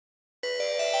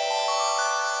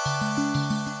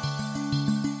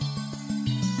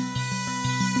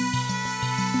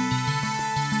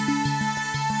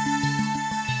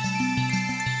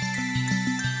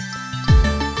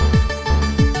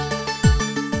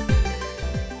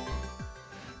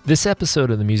This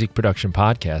episode of the Music Production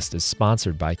Podcast is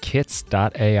sponsored by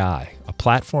Kits.ai, a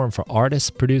platform for artists,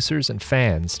 producers, and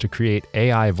fans to create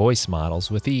AI voice models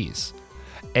with ease.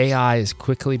 AI is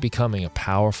quickly becoming a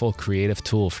powerful creative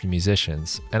tool for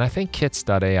musicians, and I think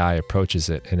Kits.ai approaches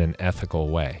it in an ethical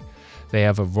way. They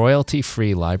have a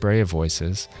royalty-free library of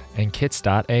voices, and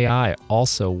Kits.ai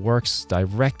also works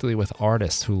directly with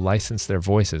artists who license their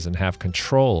voices and have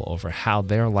control over how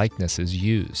their likeness is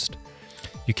used.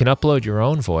 You can upload your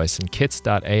own voice, and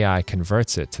Kits.ai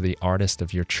converts it to the artist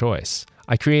of your choice.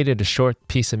 I created a short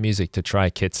piece of music to try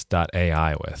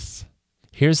Kits.ai with.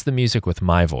 Here's the music with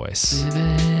my voice.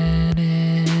 Living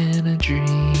in a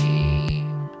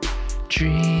dream,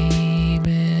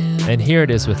 dreaming. And here it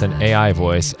is with an AI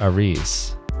voice,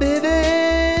 Aries.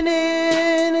 Living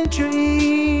in a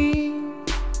dream,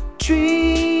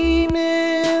 dreaming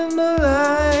the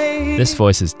light. This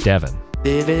voice is Devin.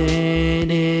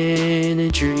 Living in a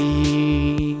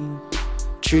dream,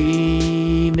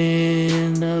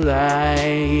 dreaming the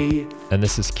light. And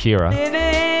this is Kira.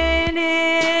 Living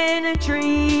in a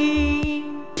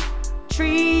dream,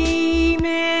 dreaming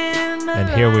the and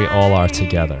here we all are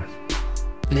together.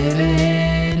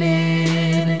 Living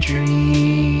in a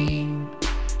dream,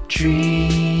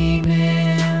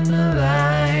 dreaming the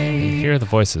light. And here the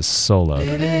voice is soloed.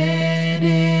 Living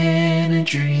in a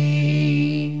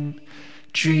dream,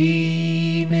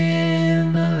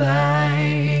 dreaming the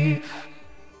life.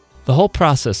 The whole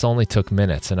process only took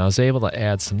minutes, and I was able to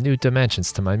add some new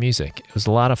dimensions to my music. It was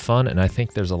a lot of fun, and I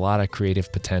think there's a lot of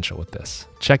creative potential with this.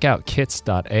 Check out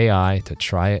Kits.ai to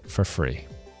try it for free.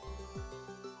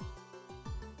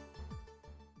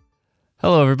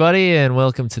 Hello, everybody, and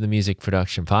welcome to the Music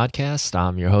Production Podcast.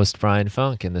 I'm your host, Brian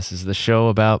Funk, and this is the show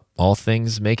about all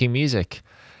things making music.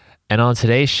 And on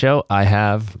today's show, I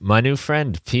have my new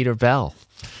friend, Peter Bell.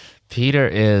 Peter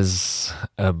is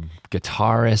a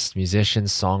guitarist, musician,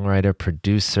 songwriter,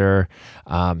 producer.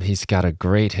 He's got a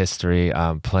great history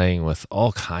playing with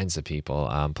all kinds of people.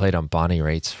 Played on Bonnie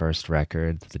Raitt's first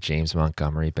record, the James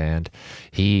Montgomery Band.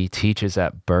 He teaches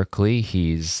at Berklee.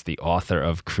 He's the author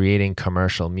of Creating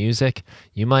Commercial Music.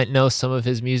 You might know some of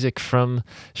his music from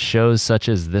shows such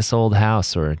as This Old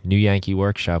House or New Yankee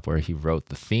Workshop, where he wrote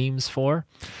the themes for.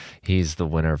 He's the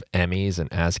winner of Emmys and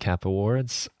ASCAP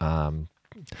awards.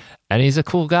 And he's a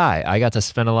cool guy. I got to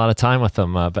spend a lot of time with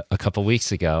him a couple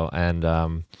weeks ago, and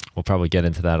we'll probably get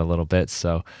into that a little bit.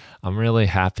 So I'm really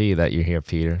happy that you're here,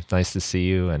 Peter. Nice to see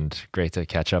you, and great to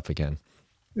catch up again.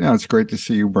 Yeah, it's great to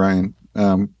see you, Brian.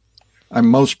 I'm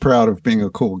most proud of being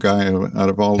a cool guy out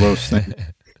of all those things.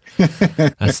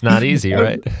 That's not easy,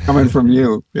 right? Coming from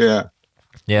you, yeah.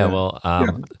 Yeah, well...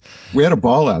 we had a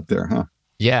ball out there, huh?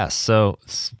 Yeah, so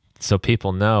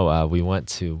people know, we went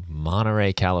to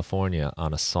Monterey, California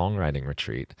on a songwriting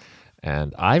retreat,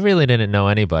 and I really didn't know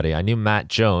anybody. I knew Matt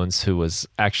Jones, who was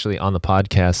actually on the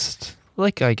podcast,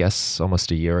 I guess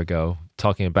almost a year ago,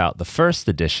 talking about the first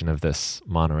edition of this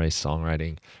Monterey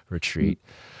Songwriting Retreat.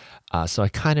 So I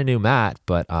kind of knew Matt,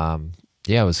 but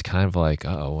it was kind of like,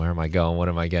 uh-oh, where am I going? What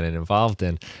am I getting involved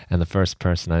in? And the first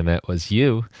person I met was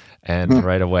you, and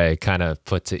right away kind of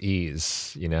put to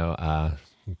ease,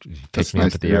 picked me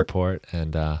up at the airport,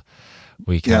 and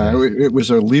it was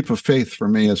a leap of faith for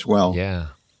me as well. Yeah.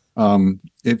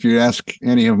 If you ask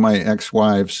any of my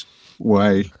ex-wives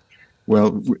why,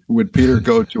 would Peter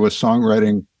go to a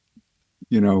songwriting,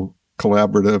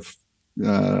 collaborative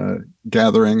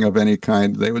gathering of any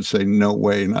kind, they would say no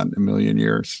way, not in a million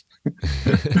years.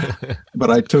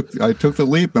 But I took the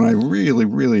leap, and I really,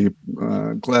 really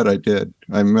glad I did.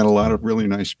 I met a lot of really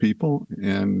nice people,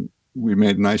 and we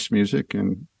made nice music,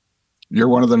 and you're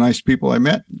one of the nice people I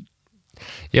met.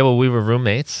 Yeah, well, we were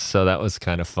roommates, so that was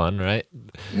kind of fun, right?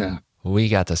 Yeah. We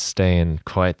got to stay in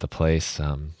quite the place,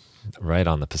 right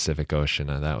on the Pacific Ocean,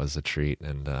 and that was a treat.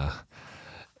 And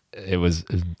it was,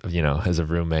 as a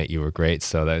roommate, you were great,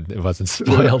 so that it wasn't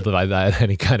spoiled by that,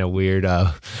 any kind of weird,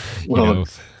 house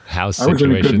situations. I was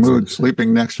in a good mood,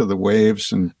 sleeping next to the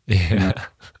waves, and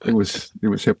it was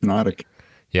hypnotic.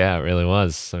 Yeah, it really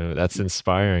was. So that's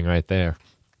inspiring right there.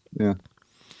 Yeah.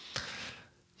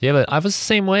 Yeah, but I was the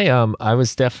same way. I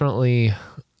was definitely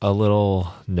a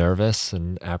little nervous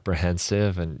and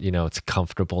apprehensive, and, it's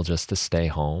comfortable just to stay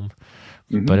home.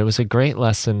 Mm-hmm. But it was a great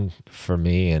lesson for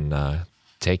me in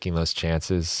taking those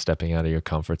chances, stepping out of your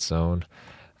comfort zone.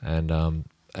 And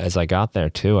as I got there,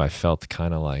 too, I felt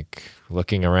kind of like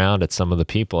looking around at some of the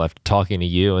people after talking to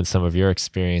you and some of your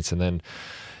experience, and then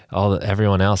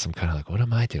everyone else, I'm kind of like, what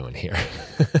am I doing here?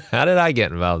 How did I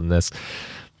get involved in this?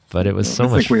 But it was so much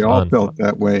fun. I think we all felt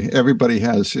that way. Everybody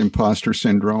has imposter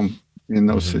syndrome in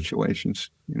those situations,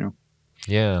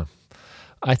 Yeah.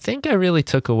 I think I really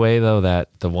took away, though, that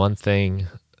the one thing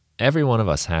every one of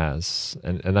us has,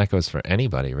 and that goes for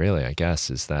anybody really, I guess,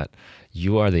 is that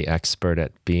you are the expert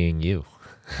at being you.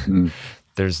 Mm.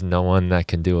 There's no one that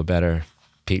can do a better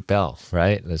Pete Bell,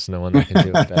 right? There's no one that can do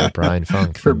a better Brian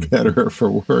Funk. For better or for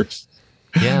worse.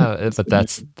 Yeah, but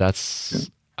that's Yeah.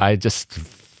 I just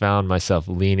found myself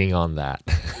leaning on that.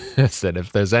 I said,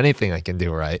 if there's anything I can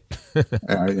do right.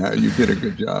 Yeah, you did a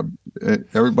good job.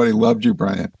 Everybody loved you,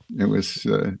 Brian. It was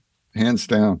hands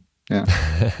down. Yeah.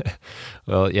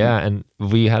 Well, yeah, and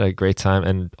we had a great time,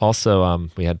 and also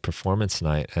we had performance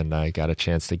night, and I got a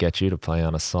chance to get you to play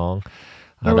on a song.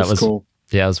 That was cool.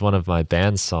 Yeah, it was one of my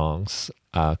band songs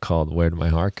called "Where'd My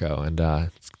Heart Go,"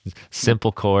 and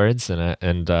simple chords,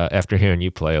 and after hearing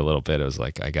you play a little bit, it was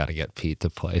like I got to get Pete to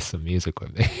play some music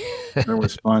with me. That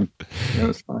was fun. That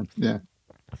was fun. Yeah.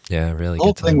 Yeah, really. The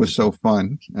whole good thing time. was so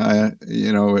fun.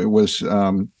 It was.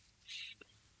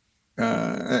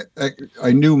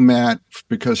 I knew Matt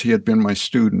because he had been my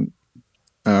student,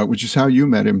 which is how you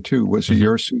met him too. Was he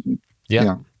your student?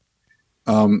 Yeah.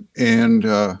 And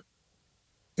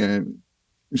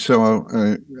so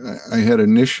I had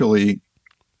initially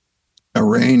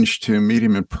arranged to meet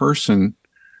him in person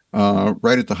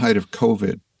right at the height of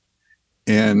COVID,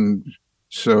 and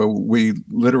so we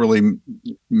literally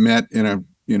met in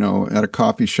at a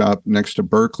coffee shop next to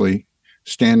Berklee,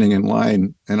 standing in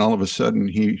line, and all of a sudden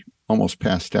he almost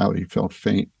passed out. He felt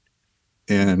faint,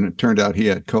 and it turned out he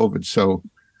had COVID. So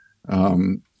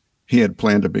he had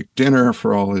planned a big dinner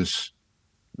for all his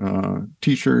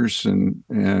teachers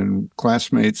and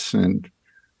classmates, and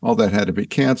all that had to be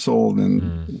canceled.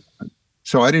 And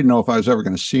so I didn't know if I was ever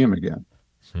going to see him again.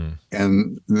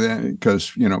 And then,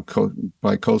 because,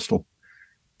 by coastal.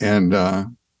 And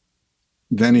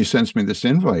then he sends me this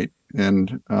invite,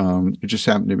 and it just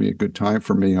happened to be a good time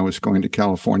for me. I was going to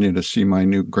California to see my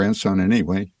new grandson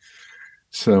anyway.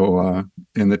 So,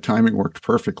 and the timing worked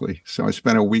perfectly. So I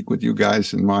spent a week with you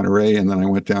guys in Monterey, and then I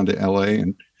went down to LA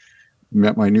and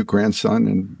met my new grandson,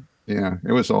 and yeah,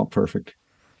 it was all perfect.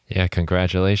 Yeah,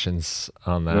 congratulations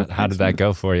on that. Well, how did that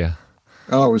go for you?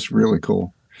 Oh, it was really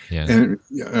cool. Yeah. And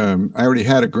I already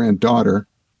had a granddaughter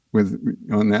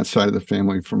on that side of the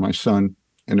family for my son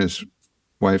and his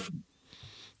wife,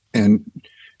 and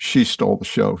she stole the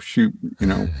show. She,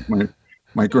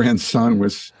 my grandson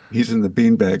he's in the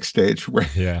beanbag stage where,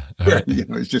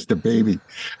 he's just a baby,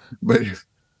 but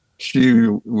she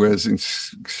was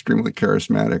extremely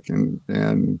charismatic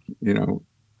and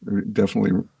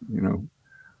definitely,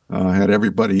 had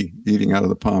everybody eating out of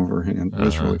the palm of her hand. It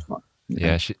was really fun.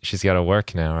 Yeah, she's got to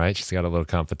work now, right? She's got a little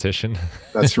competition.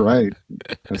 That's right.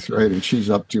 That's right. And she's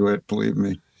up to it, believe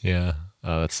me. Yeah.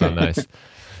 Oh, that's so nice.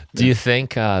 Do you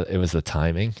think it was the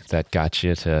timing that got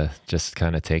you to just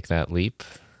kind of take that leap?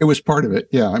 It was part of it.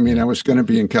 Yeah. I mean, I was going to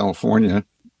be in California.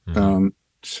 And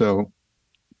also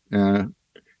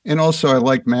I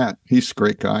like Matt. He's a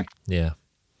great guy. Yeah.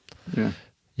 Yeah.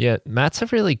 Yeah. Matt's a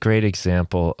really great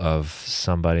example of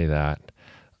somebody that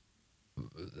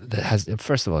has,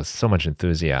 first of all, so much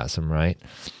enthusiasm, right?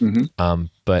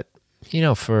 But,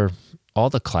 for all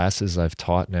the classes I've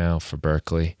taught now for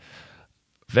Berklee,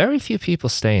 very few people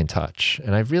stay in touch.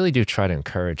 And I really do try to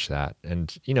encourage that.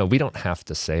 And, we don't have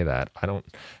to say that. I don't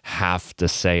have to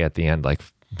say at the end, like,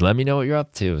 let me know what you're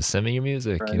up to. Send me your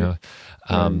music,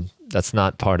 That's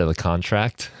not part of the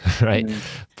contract, right?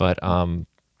 But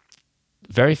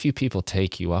very few people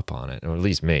take you up on it, or at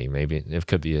least me. Maybe it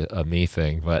could be a me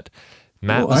thing, but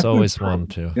Matt was always one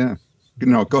to. Yeah.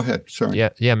 No, go ahead. Sorry.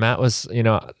 Yeah. Matt was,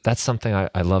 that's something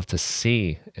I love to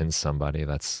see in somebody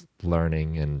that's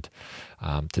learning, and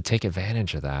to take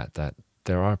advantage of that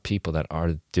there are people that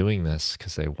are doing this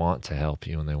because they want to help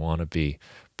you and they want to be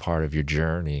part of your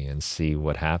journey and see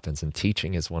what happens. And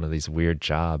teaching is one of these weird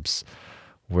jobs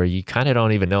where you kind of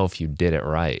don't even know if you did it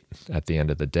right at the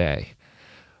end of the day.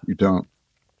 You don't.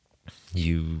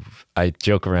 I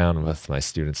joke around with my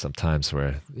students sometimes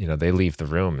where, they leave the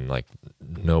room and like,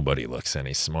 nobody looks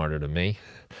any smarter to me.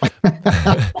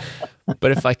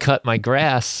 But if I cut my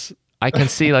grass, I can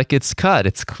see like it's cut,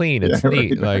 it's clean, it's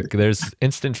neat. Right. Like there's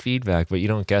instant feedback, but you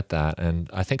don't get that. And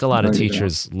I think a lot of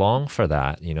teachers long for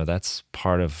that. That's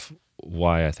part of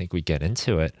why I think we get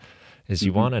into it, is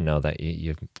you want to know that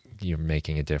you're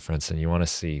making a difference, and you want to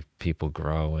see people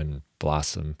grow and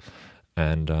blossom.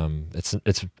 And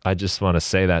I just want to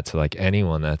say that to like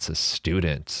anyone that's a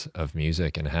student of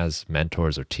music and has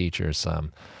mentors or teachers,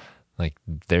 like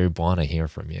they want to hear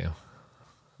from you.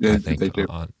 Yeah, I think they do.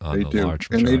 On they the do. Large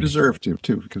and they deserve to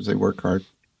too, because they work hard.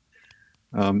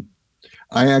 I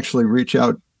actually reach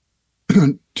out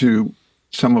to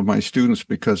some of my students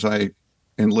because I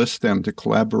enlist them to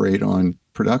collaborate on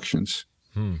productions.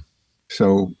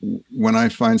 So when I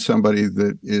find somebody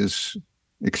that is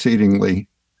exceedingly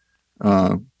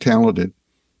talented,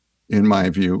 in my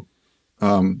view,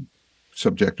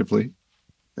 subjectively,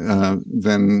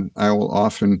 then I will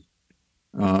often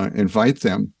invite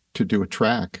them to do a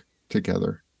track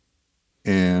together.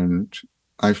 And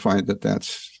I find that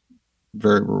that's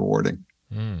very rewarding.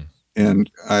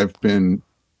 And I've been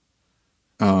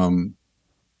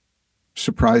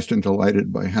surprised and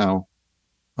delighted by how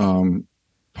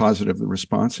positive the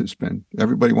response has been.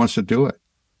 Everybody wants to do it.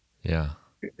 Yeah.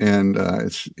 And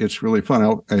it's really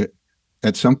fun.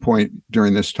 At some point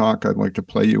during this talk, I'd like to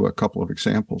play you a couple of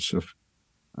examples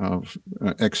of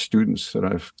ex-students that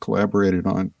I've collaborated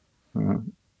on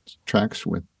tracks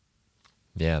with.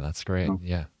 Yeah, that's great.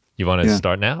 Yeah. You want to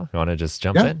start now? You want to just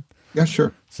jump in? Yeah,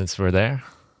 sure. Since we're there.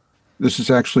 This is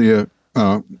actually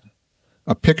a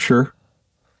picture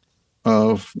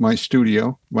of my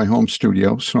studio, my home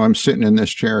studio. So I'm sitting in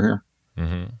this chair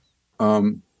here.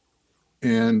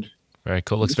 And very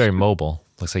cool. Looks very mobile.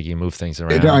 Looks like you move things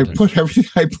around. I put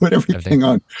everything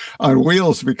on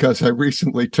wheels because I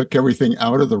recently took everything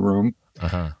out of the room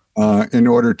in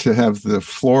order to have the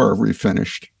floor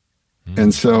refinished.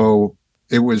 And so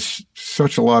it was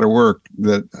such a lot of work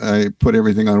that I put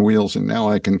everything on wheels, and now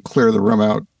I can clear the room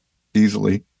out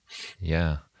easily.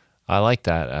 Yeah, I like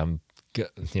that.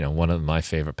 One of my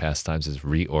favorite pastimes is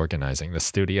reorganizing the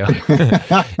studio.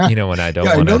 When I don't.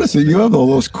 Yeah, I noticed that you have all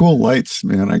those cool lights,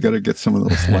 man. I got to get some of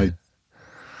those lights.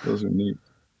 Those are neat.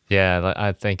 Yeah,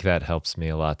 I think that helps me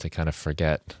a lot to kind of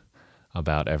forget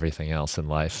about everything else in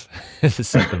life, to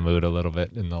set the mood a little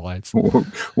bit in the lights.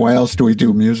 Why else do we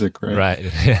do music, right?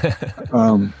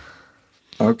 Right.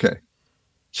 Okay.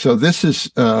 So this is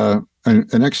an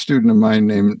ex-student of mine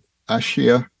named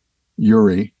Ashia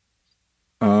Yuri,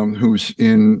 who's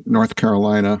in North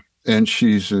Carolina, and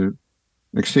she's an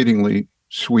exceedingly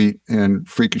sweet and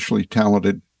freakishly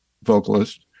talented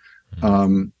vocalist.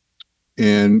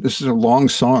 And this is a long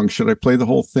song. Should I play the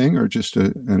whole thing or just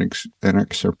an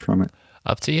excerpt from it?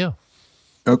 Up to you.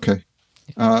 Okay.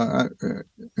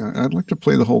 I'd like to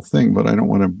play the whole thing, but I don't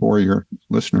want to bore your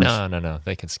listeners. No.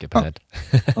 They can skip ahead.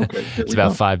 Okay. It's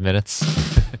about 5 minutes.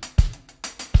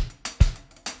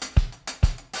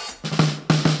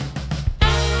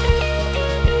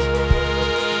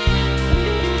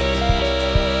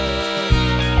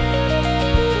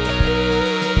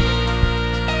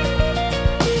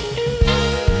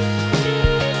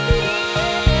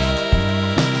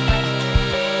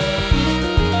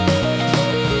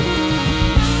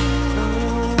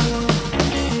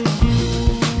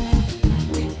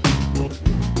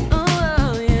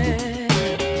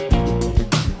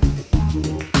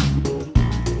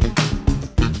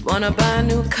 Wanna buy a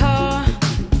new car,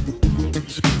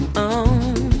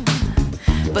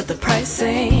 but the price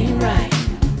ain't right.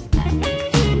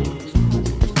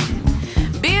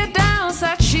 Be a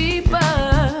downside cheaper,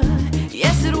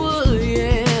 yes it would,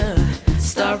 yeah.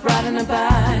 Start riding a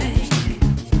bike.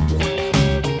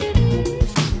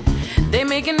 They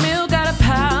making milk out of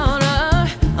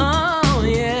powder, oh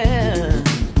yeah.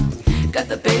 Got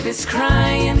the babies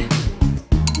crying.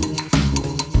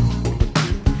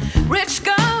 Rich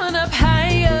going up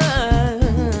higher.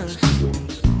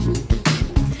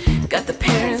 Got the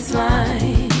parents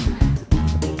lying.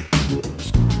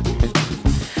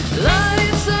 Lord,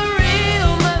 it's a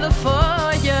real mother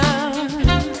for ya.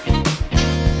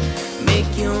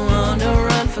 Make you wanna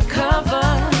run for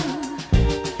cover.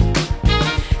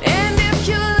 And if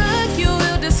you look, you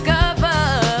will discover.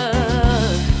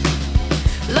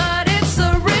 Lord, it's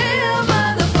a real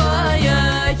mother for ya,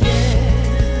 yeah.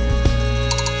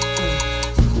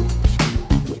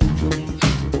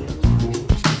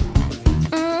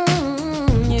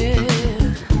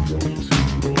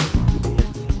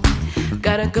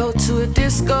 Gotta go to a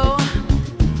disco.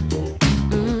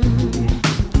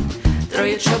 Throw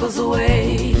your troubles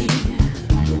away.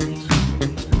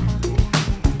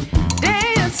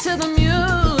 Dance to the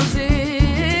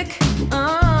music.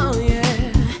 Oh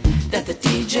yeah, that the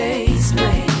DJs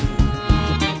play.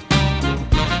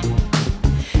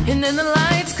 And then the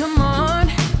lights come on.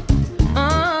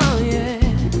 Oh yeah,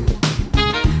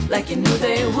 like you knew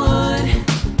they would.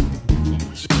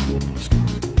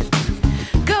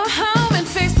 Go home and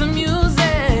face the music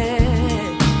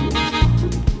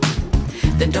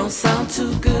that don't sound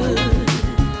too good.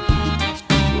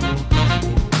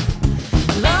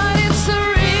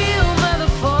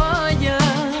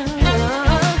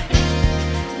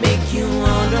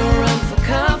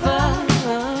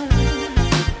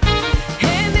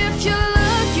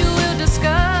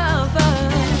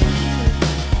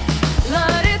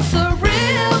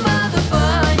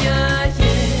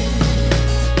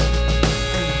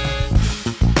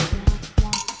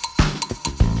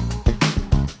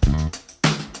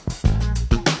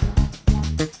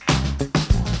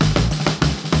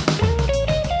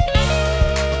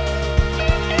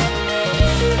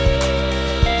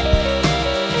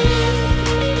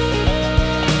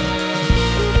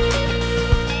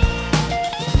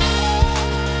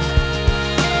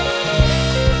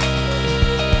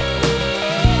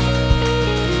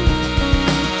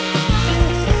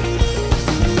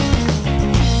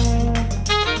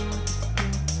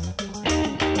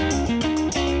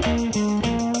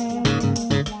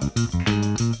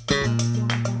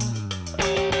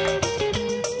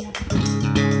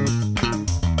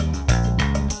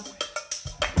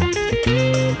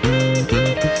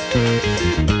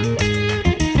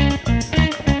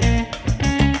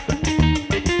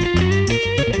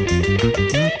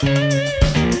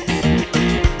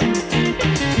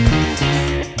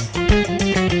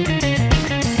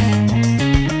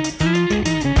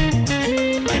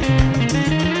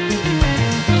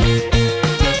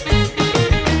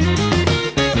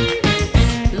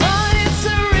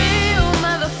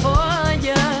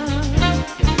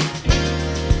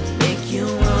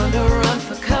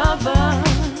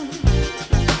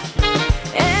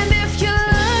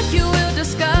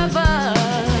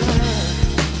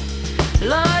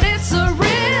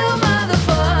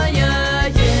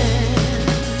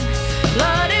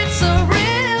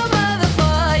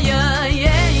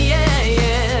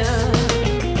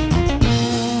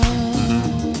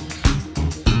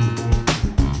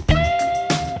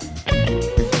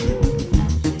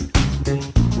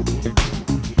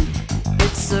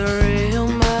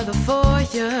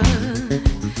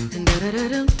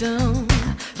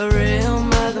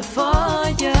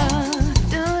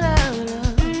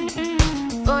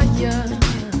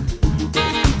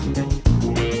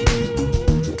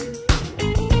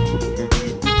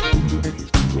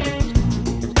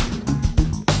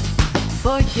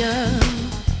 ya,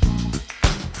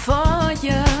 for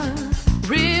ya,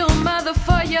 real mother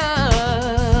for ya,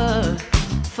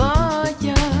 for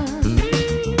ya.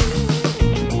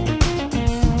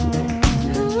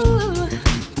 Ooh,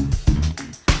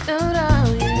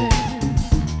 oh, yeah.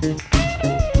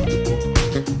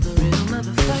 The real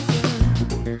mother for ya.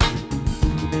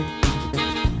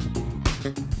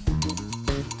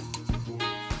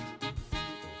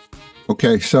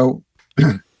 Okay, so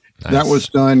that was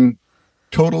done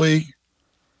totally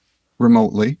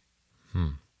remotely.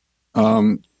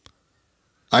 I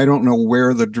don't know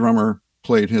where the drummer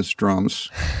played his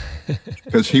drums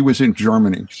because he was in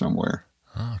Germany somewhere.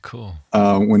 Oh, cool.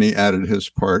 When he added his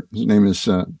part. His name is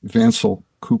Vansel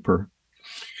Cooper.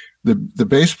 The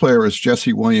bass player is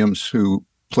Jesse Williams, who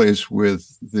plays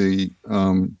with the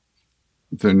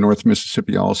North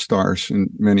Mississippi All-Stars and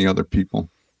many other people.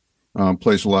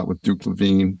 Plays a lot with Duke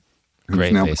Levine, who's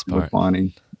Great now bass with part.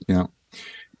 Bonnie. Yeah.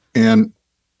 And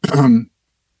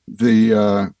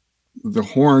the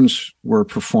horns were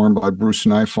performed by Bruce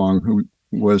Nifong, who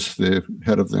was the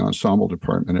head of the ensemble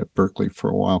department at Berklee for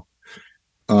a while.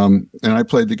 And I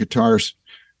played the guitars.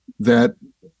 That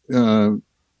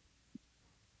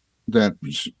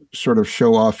sort of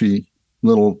show-offy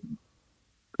little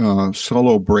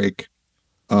solo break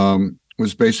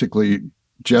was basically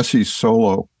Jesse's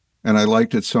solo, and I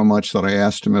liked it so much that I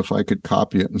asked him if I could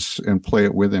copy it and play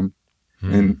it with him.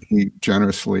 And he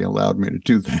generously allowed me to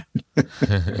do that.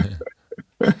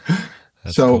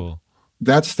 That's So cool.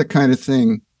 that's the kind of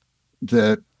thing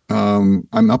that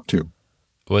I'm up to.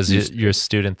 Was your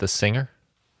student the singer?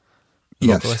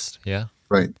 Yes. Vocalist? Yeah.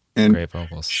 Right. And Great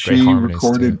vocals. Great she harmonies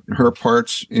recorded too. her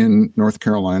parts in North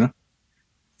Carolina.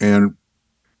 And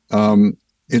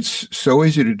it's so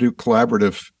easy to do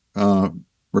collaborative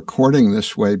recording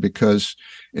this way because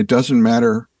it doesn't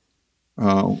matter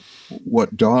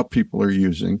what DAW people are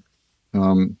using.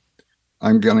 I'm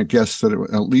going to guess that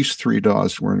at least 3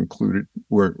 DAWs were included,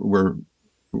 were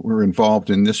involved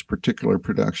in this particular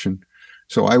production.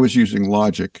 So I was using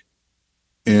Logic,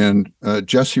 and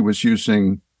Jesse was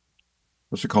using,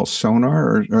 what's it called,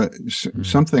 Sonar, or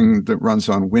something that runs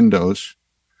on Windows,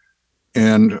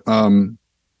 and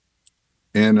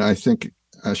I think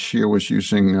Ashia was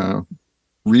using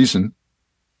Reason,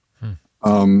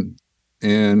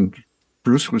 and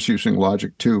Bruce was using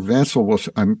Logic too. Vansel was,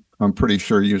 I'm pretty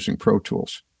sure, using Pro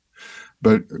Tools.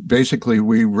 But basically,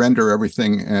 we render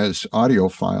everything as audio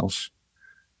files,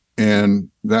 and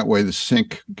that way the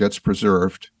sync gets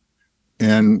preserved.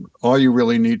 And all you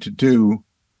really need to do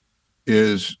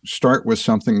is start with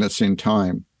something that's in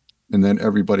time, and then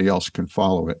everybody else can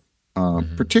follow it,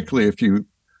 particularly if you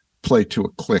play to a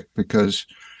click, because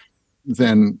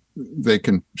then they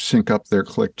can sync up their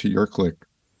click to your click.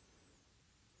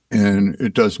 And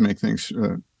it does make things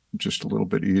just a little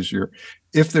bit easier.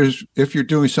 If you're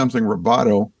doing something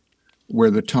rubato where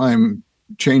the time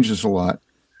changes a lot,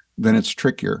 then it's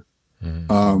trickier,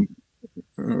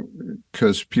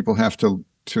 because people have to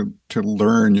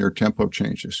learn your tempo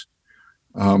changes.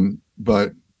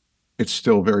 But it's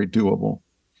still very doable.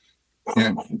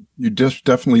 And you just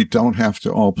definitely don't have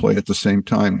to all play at the same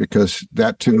time, because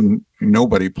that tune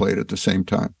nobody played at the same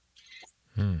time.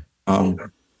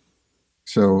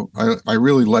 So I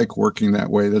really like working that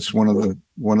way. That's one of the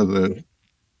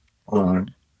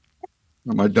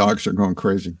my dogs are going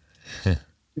crazy.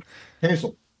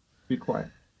 Hazel, be quiet.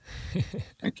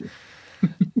 Thank you.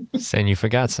 Saying you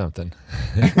forgot something.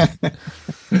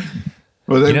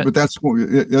 Well, but that's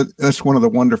one of the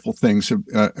wonderful things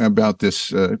about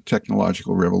this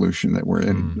technological revolution that we're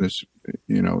in. This,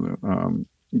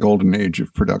 golden age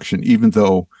of production. Even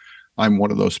though I'm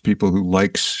one of those people who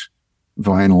likes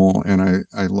vinyl, and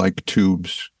I like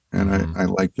tubes, and I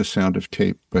like the sound of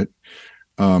tape, but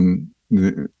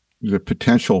the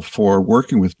potential for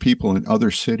working with people in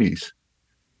other cities,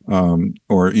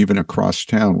 or even across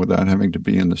town without having to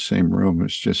be in the same room,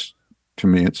 is just, to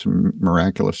me, it's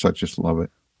miraculous. I just love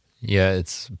it. Yeah,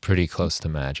 it's pretty close to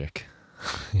magic.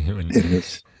 It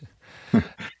is.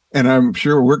 And I'm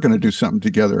sure we're going to do something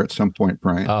together at some point,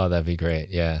 Brian. Oh, that'd be great.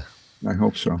 Yeah. I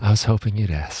hope so. I was hoping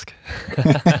you'd ask.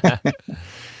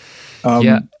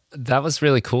 Yeah, that was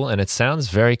really cool. And it sounds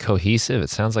very cohesive. It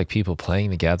sounds like people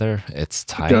playing together. It's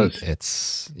tight.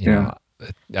 It's, you know,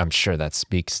 I'm sure that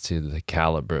speaks to the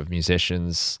caliber of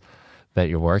musicians that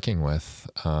you're working with.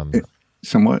 It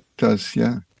somewhat does,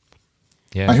 yeah.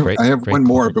 Yeah, I have one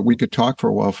more, but we could talk for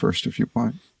a while first if you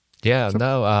want. Yeah,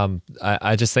 no,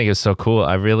 I just think it's so cool.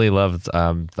 I really loved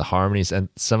the harmonies, and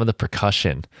some of the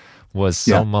percussion was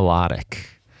so melodic.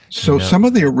 So some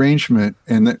of the arrangement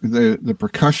and the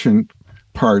percussion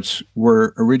parts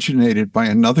were originated by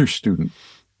another student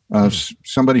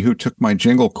Somebody who took my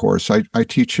jingle course. I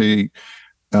teach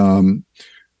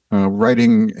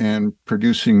writing and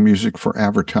producing music for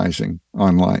advertising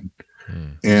online,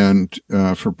 and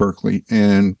for Berklee,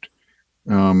 and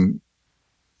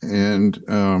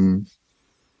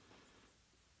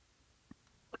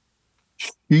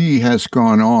he has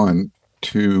gone on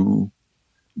to,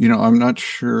 I'm not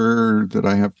sure that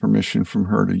I have permission from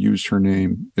her to use her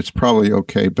name. It's probably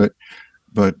okay, but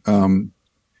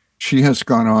she has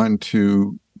gone on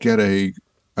to get a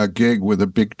gig with a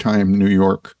big time New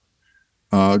York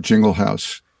jingle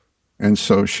house. And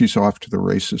so she's off to the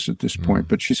races at this point,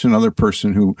 but she's another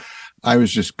person who I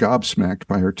was just gobsmacked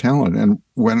by her talent. And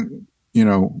when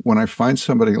I find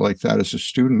somebody like that as a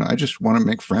student, I just want to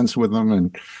make friends with them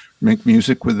and make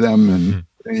music with them and,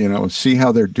 see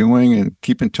how they're doing and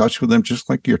keep in touch with them, just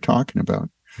like you're talking about.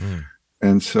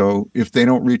 And so if they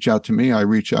don't reach out to me, I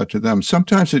reach out to them.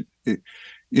 Sometimes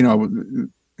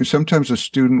sometimes a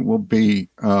student will be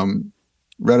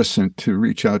reticent to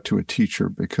reach out to a teacher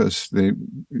because they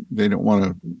don't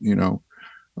want to,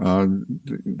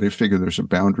 they figure there's a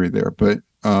boundary there. But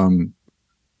I'm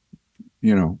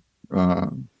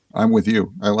with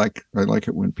you. I like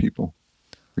it when people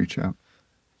reach out.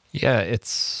 Yeah,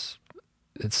 it's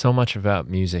so much about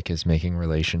music is making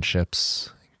relationships,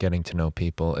 getting to know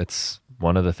people. It's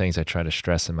one of the things I try to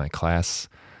stress in my class,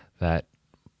 that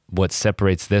what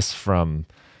separates this from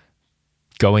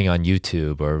going on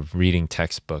YouTube or reading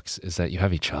textbooks is that you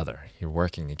have each other. You're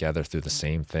working together through the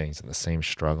same things and the same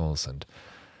struggles, and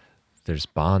there's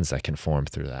bonds that can form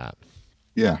through that.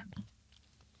 Yeah,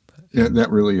 that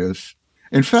really is.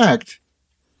 In fact,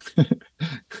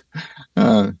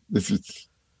 this is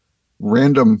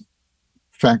random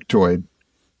factoid.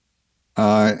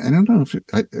 I don't know if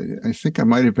I think I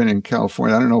might have been in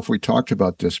California. I don't know if we talked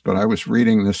about this, but I was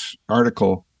reading this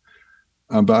article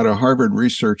about a Harvard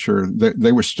researcher that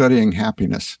they were studying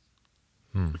happiness.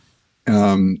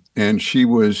 And she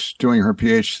was doing her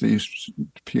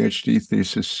PhD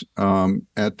thesis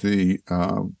at the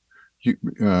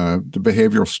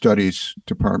behavioral studies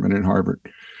department at Harvard.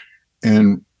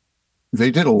 And they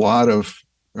did a lot of,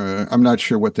 I'm not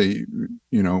sure what they,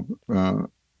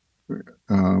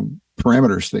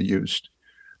 parameters they used,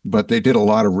 but they did a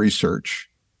lot of research.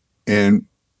 And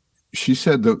she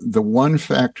said the one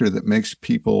factor that makes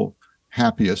people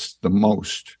happiest the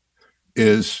most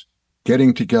is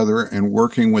getting together and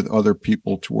working with other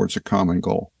people towards a common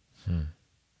goal.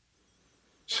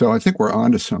 So I think we're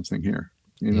onto something here.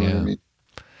 You know what I mean?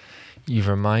 You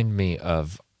remind me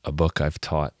of a book I've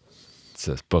taught. It's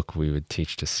a book we would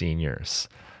teach to seniors,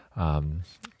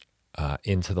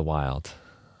 Into the Wild.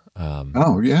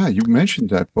 Oh yeah, you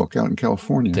mentioned that book out in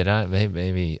California. Did I?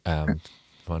 Maybe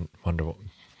wonder what,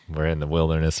 we're in the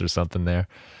wilderness or something there.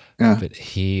 Yeah. But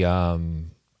he,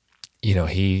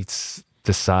 he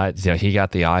decides, he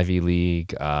got the Ivy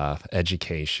League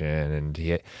education, and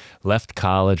he left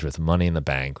college with money in the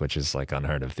bank, which is like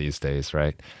unheard of these days,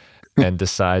 right? And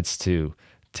decides to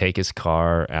take his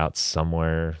car out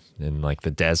somewhere in like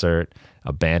the desert,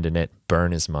 abandon it,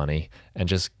 burn his money, and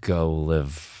just go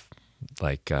live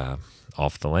like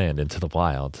off the land into the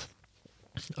wild.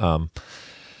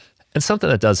 And something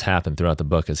that does happen throughout the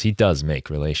book is he does make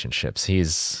relationships.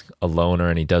 He's a loner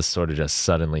and he does sort of just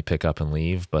suddenly pick up and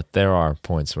leave, but there are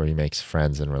points where he makes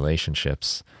friends and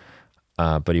relationships.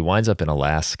 But he winds up in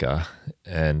Alaska,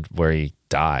 and where he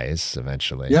dies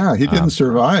eventually. Yeah, he didn't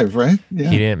survive, right? Yeah.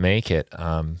 He didn't make it.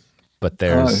 But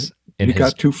there's... he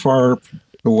got too far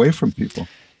away from people.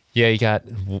 Yeah,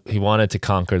 he wanted to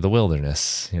conquer the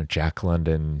wilderness, Jack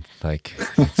London, like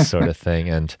sort of thing.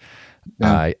 And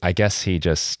I guess he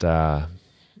just,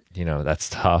 that's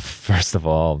tough, first of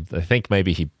all. I think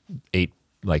maybe he ate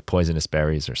like poisonous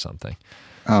berries or something.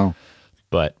 Oh.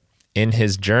 But in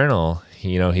his journal,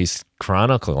 he's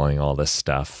chronicling all this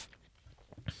stuff.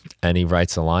 And he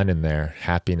writes a line in there,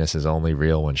 happiness is only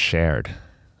real when shared,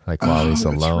 like while he's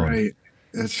alone.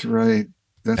 That's right.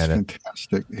 That's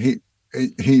fantastic.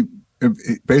 He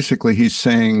basically, he's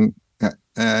saying,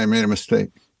 I made a mistake.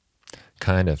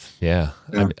 Kind of, yeah.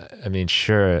 I mean,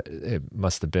 sure, it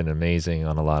must have been amazing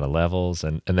on a lot of levels,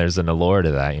 and there's an allure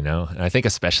to that, And I think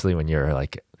especially when you're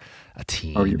like a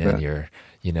teen and you're,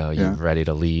 you're ready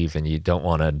to leave, and you don't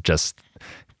want to just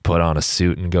put on a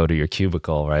suit and go to your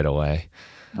cubicle right away.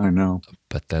 I know.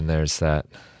 But then there's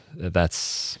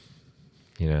that's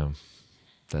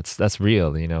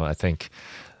real. I think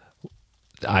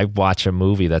I watch a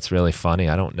movie that's really funny.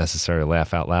 I don't necessarily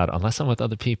laugh out loud unless I'm with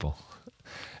other people.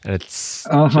 And it's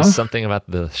just something about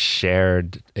the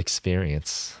shared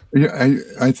experience. Yeah,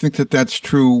 I think that's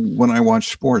true when I watch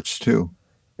sports too.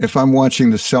 If I'm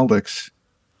watching the Celtics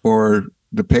or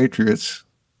the Patriots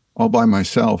all by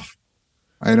myself,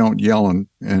 I don't yell and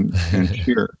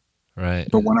cheer. Right.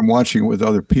 But when I'm watching it with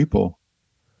other people,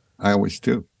 I always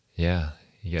do. Yeah.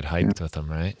 You get hyped with them,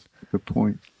 right? Good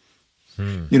point.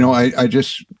 You know, I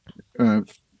just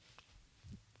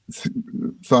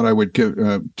thought I would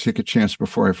take a chance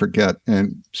before I forget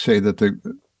and say that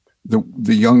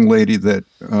the young lady that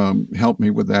helped me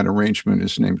with that arrangement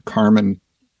is named Carmen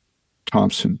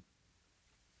Thompson.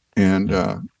 And,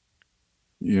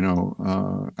 you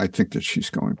know, I think that she's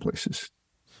going places.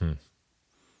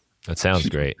 That sounds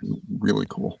great. Really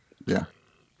cool. Yeah.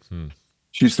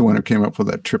 She's the one who came up with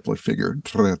that triplet figure,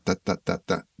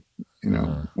 you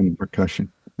know, and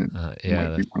percussion. Yeah.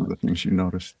 Might be one of the things you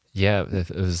noticed. Yeah.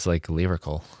 It was like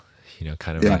lyrical, you know,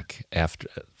 kind of like after,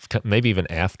 maybe even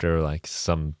after like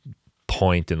some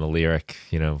point in the lyric,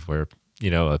 you know, where,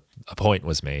 you know, a point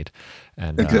was made.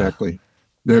 And exactly.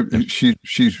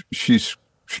 She's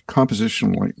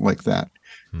compositional like that.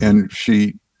 And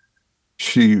she,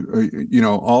 you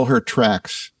know, all her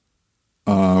tracks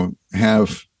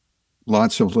have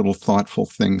lots of little thoughtful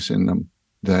things in them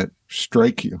that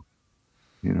strike you,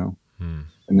 you know,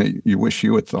 and that you wish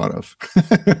you had thought of.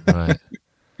 Right.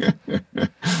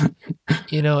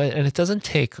 You know, and it doesn't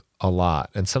take a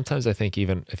lot. And sometimes I think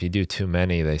even if you do too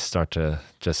many, they start to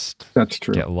just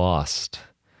get lost.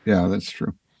 Yeah, that's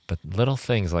true. But little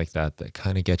things like that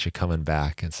kind of get you coming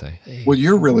back and say, hey. Well,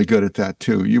 you're really good at that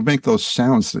too. You make those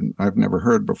sounds that I've never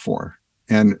heard before.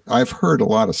 And I've heard a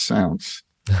lot of sounds.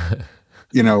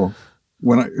 You know,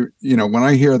 when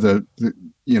I hear the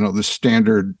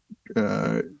standard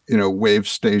wave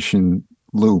station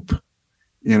loop,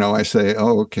 you know, I say,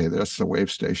 oh, okay, that's the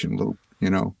wave station loop, you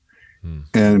know.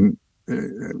 And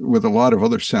with a lot of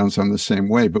other sounds, I'm the same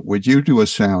way. But when you do a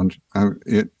sound,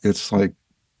 it's like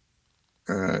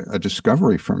a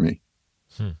discovery for me.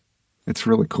 It's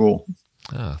really cool.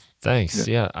 Oh, thanks.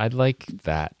 Yeah, I'd like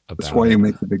that about That's why you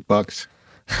make the big bucks.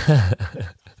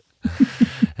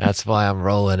 That's why I'm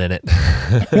rolling in it.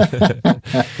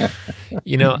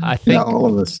 You know, I think all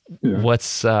of us. Yeah.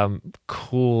 What's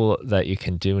cool that you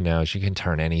can do now is you can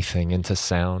turn anything into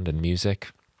sound and music.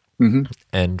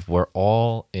 And we're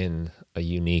all in a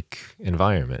unique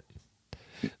environment.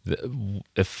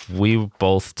 If we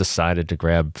both decided to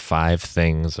grab 5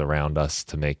 things around us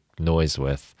to make noise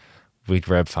with, we'd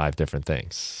grab 5 different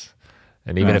things.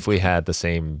 And even if we had the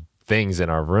same things in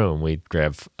our room, we'd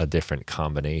grab a different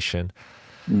combination.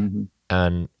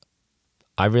 And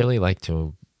I really like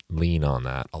to lean on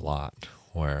that a lot,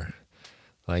 where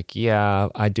like, yeah,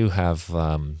 I do have,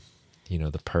 you know,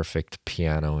 the perfect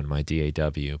piano in my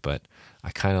DAW, but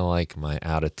I kind of like my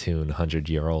out-of-tune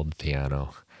 100-year-old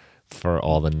piano for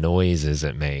all the noises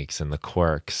it makes and the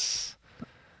quirks.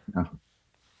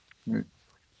 Yeah.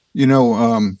 You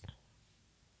know,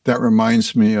 that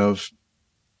reminds me of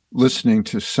listening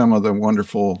to some of the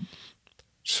wonderful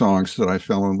songs that I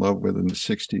fell in love with in the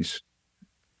 60s,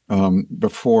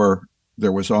 before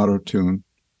there was auto-tune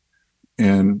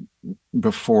and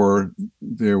before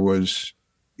there was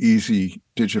easy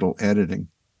digital editing,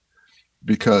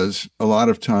 because a lot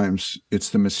of times it's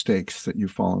the mistakes that you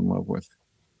fall in love with,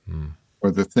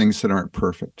 or the things that aren't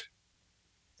perfect,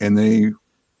 and they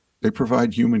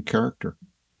provide human character.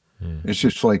 It's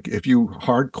just like if you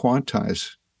hard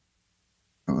quantize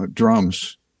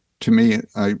drums, to me,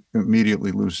 I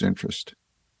immediately lose interest.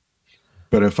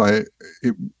 But if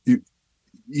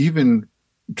even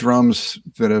drums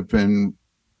that have been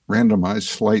randomized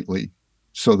slightly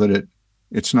so that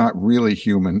it's not really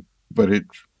human, but it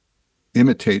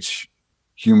imitates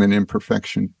human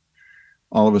imperfection,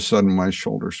 all of a sudden my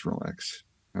shoulders relax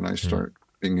and I start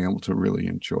being able to really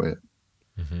enjoy it.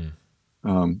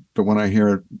 But when I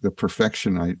hear the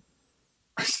perfection, I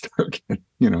start getting,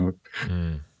 you know,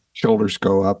 shoulders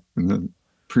go up and the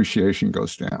appreciation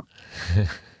goes down.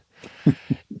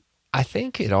 I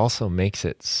think it also makes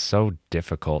it so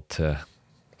difficult to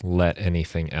let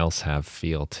anything else have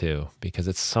feel too, because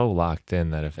it's so locked in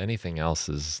that if anything else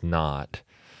is not,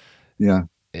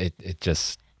 it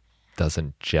just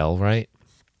doesn't gel right.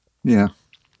 Yeah.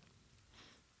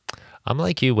 I'm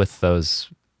like you with those,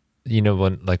 you know,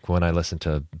 when I listen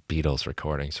to Beatles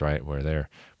recordings, right, where they're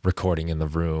recording in the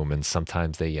room and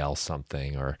sometimes they yell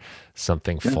something or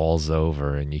something falls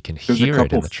over and you can hear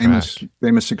it in the track.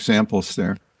 Famous examples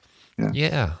there.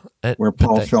 Yeah. Where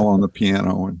Paul fell on the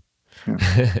piano. And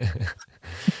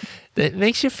it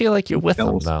makes you feel like you're with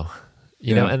them, though.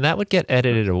 You know, and that would get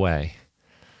edited away.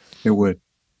 It would.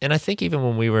 And I think even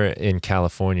when we were in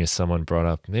California, someone brought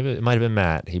up, maybe it might have been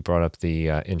Matt, he brought up the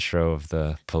intro of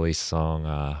the Police song,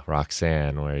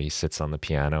 Roxanne, where he sits on the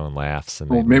piano and laughs. And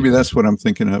Well, maybe that's what I'm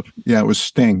thinking of. Yeah, it was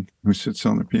Sting who sits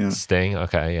on the piano. Sting?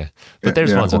 Okay, yeah. But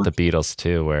there's ones with the Beatles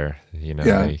too, where,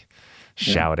 they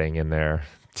shouting in their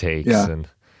takes. Yeah. And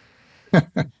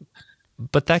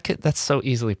but that's so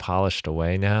easily polished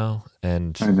away now.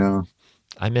 And I know.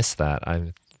 I miss that.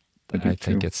 I think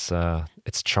too.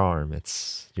 it's charm.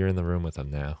 You're in the room with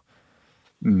them now.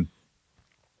 I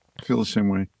feel the same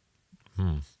way.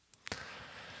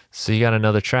 So you got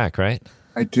another track, right?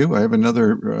 I do. I have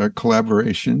another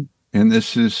collaboration, and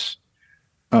this is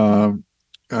a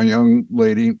young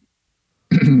lady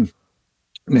named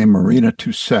Marina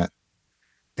Toussaint,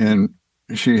 and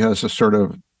she has a sort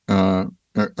of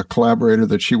a collaborator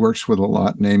that she works with a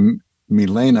lot named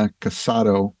Milena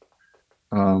Casado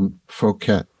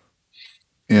Fouquet.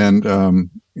 And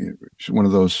it's one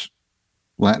of those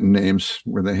Latin names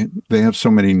where they have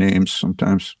so many names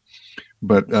sometimes.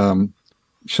 But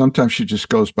sometimes she just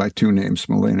goes by two names,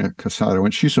 Milena Casado,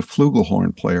 and she's a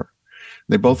flugelhorn player.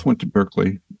 They both went to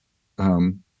Berklee.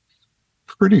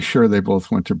 Pretty sure they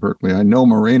both went to Berklee. I know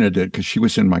Marina did because she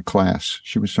was in my class.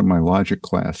 She was in my logic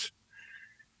class.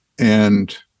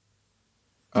 And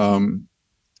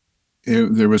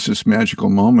there was this magical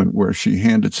moment where she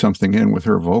handed something in with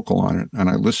her vocal on it, and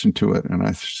I listened to it, and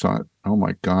I thought, oh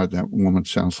my God, that woman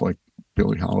sounds like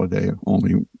Billie Holiday,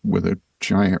 only with a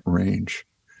giant range.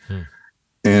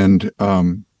 And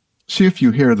see if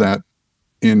you hear that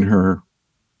in her,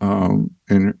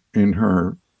 in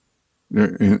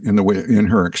the way, in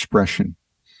her expression.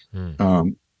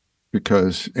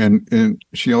 Because and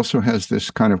she also has this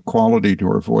kind of quality to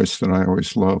her voice that I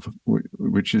always love,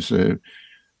 which is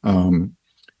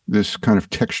this kind of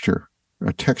texture,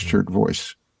 a textured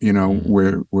voice,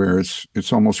 where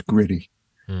it's almost gritty.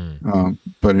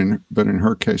 But in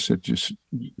her case, it's just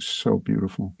so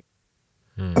beautiful.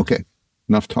 Okay,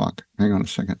 enough talk. Hang on a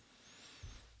second.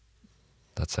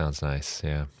 That sounds nice.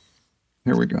 Yeah.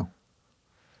 Here we go.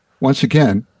 Once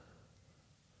again,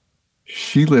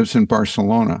 she lives in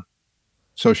Barcelona.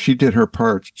 So she did her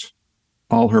parts,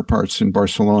 all her parts in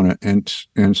Barcelona, and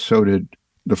so did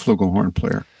the flugelhorn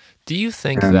player. Do you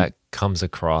think that comes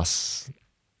across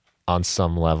on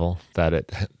some level,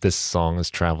 that this song has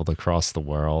traveled across the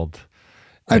world?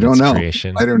 I don't know.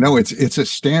 Creation? I don't know. It's a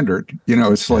standard.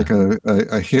 It's like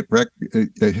a hit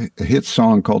a hit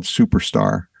song called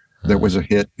Superstar that was a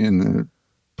hit it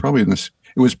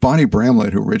was Bonnie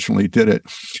Bramlett who originally did it.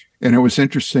 And it was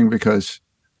interesting because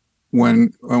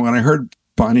when I heard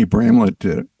Bonnie Bramlett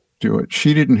do it,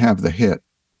 she didn't have the hit.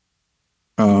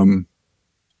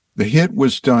 The hit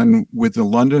was done with the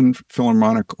London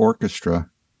Philharmonic Orchestra,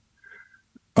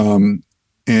 and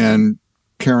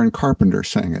Karen Carpenter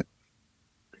sang it.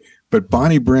 But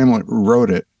Bonnie Bramlett wrote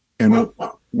it, and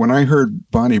when I heard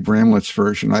Bonnie Bramlett's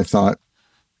version, I thought,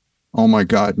 oh my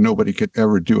God, nobody could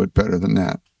ever do it better than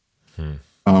that,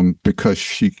 because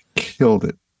she killed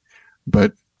it.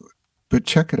 But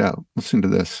check it out. Listen to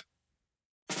this.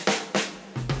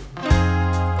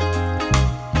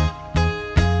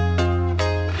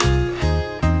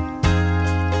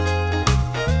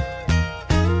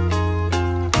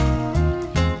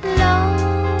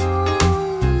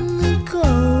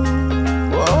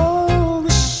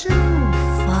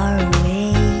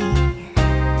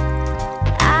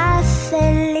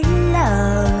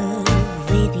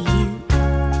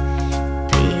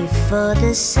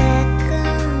 The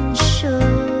second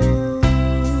show.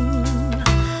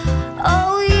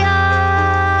 Oh,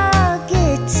 your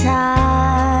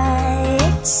guitar,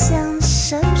 it sounds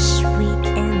so sweet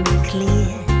and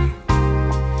clear,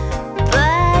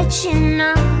 but you're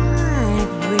not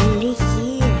really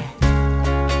here.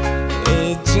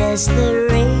 It's just the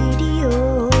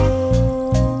radio.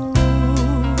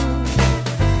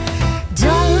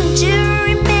 Don't you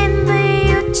remember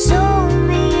you told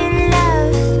me you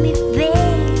loved me,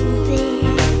 babe?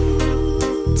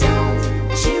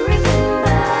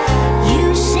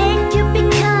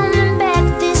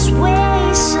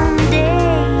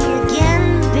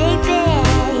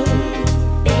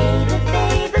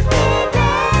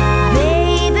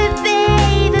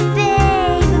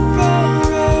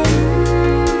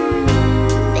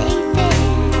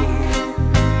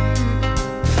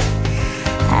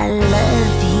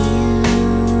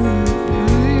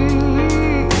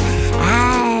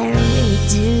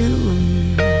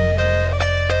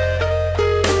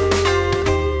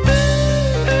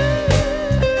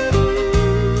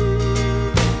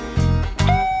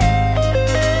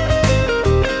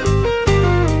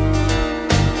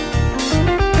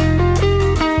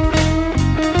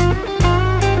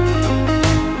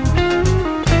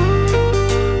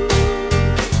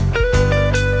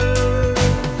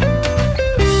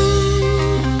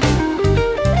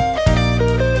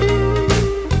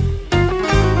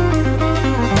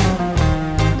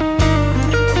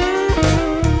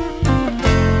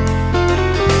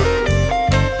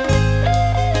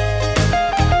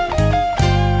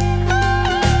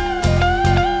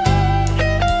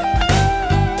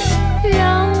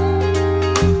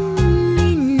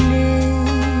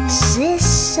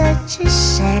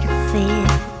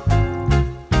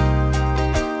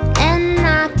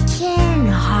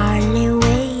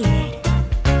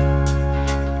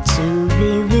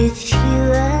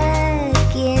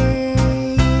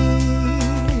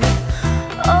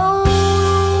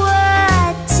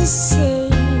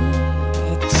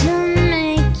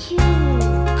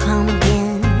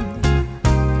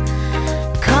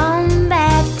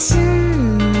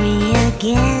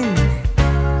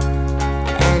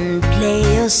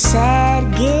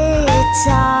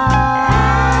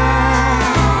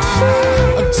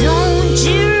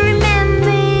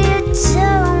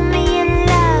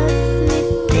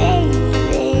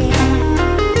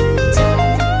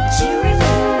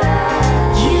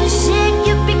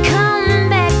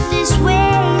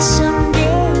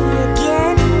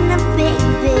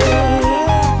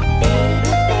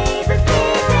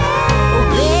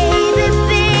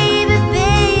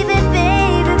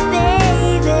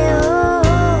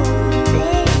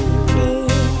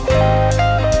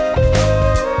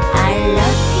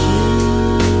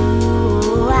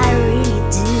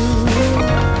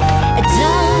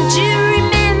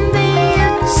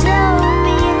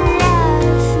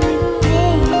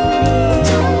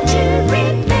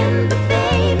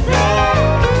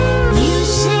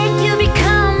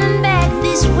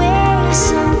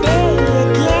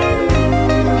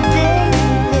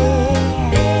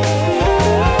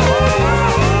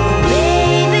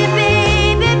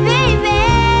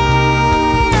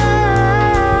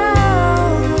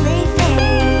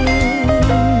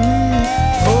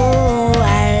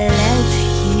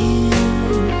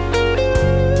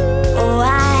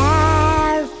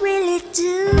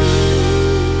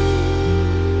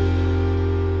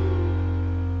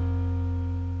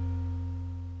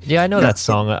 Yeah, I know Yeah. that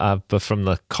song, but from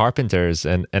the Carpenters,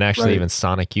 and actually Right. even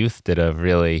Sonic Youth did a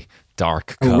really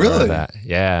dark Oh, cover really? of that.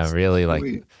 Yeah, really like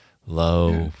Sweet.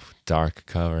 low, Yeah. dark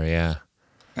cover. Yeah.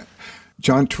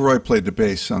 John Troy played the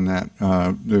bass on that.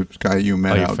 The guy you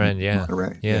met Oh, your out friend, in yeah.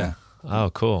 Monterey. Yeah.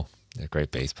 Oh, cool. A great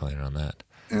bass player on that.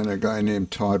 And a guy named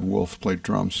Todd Wolf played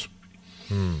drums.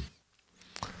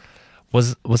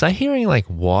 Was I hearing like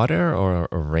water or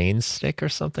a rain stick or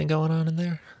something going on in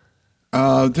there?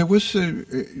 There was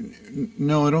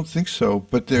no, I don't think so.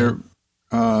 But there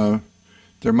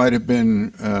might have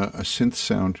been a synth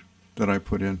sound that I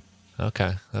put in.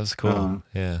 Okay, that was cool.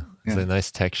 Yeah, it's yeah. a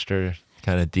nice texture,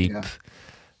 kind of deep. Yeah.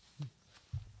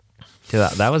 Yeah,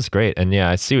 that was great. And yeah,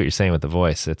 I see what you're saying with the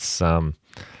voice. It's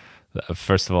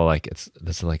first of all, like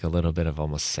there's like a little bit of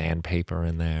almost sandpaper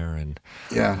in there, and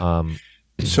Yeah.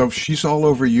 So she's all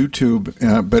over YouTube,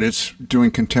 but it's doing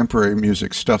contemporary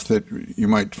music stuff that you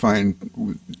might find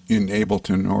in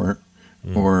Ableton or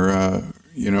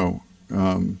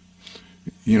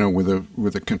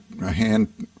with a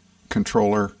hand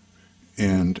controller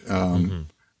and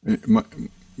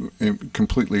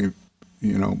completely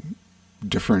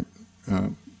different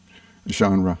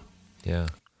genre. yeah,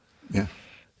 Yeah.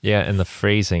 yeah, and the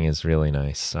phrasing is really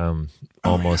nice.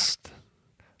 Almost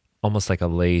like a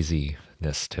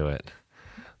laziness to it.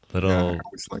 Little Yeah, I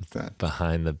always like that.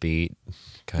 behind the beat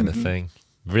kind of thing.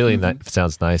 Really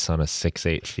sounds nice on a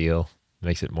 6/8 feel.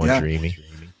 Makes it more Yeah. dreamy.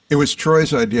 It was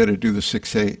Troy's idea to do the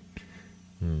 6/8.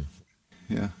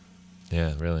 Yeah.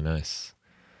 Yeah, really nice.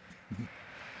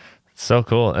 So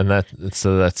cool. And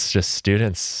that's just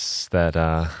students that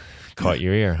caught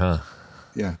your ear, huh?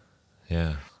 Yeah.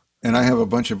 Yeah. And I have a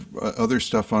bunch of other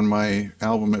stuff on my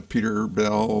album at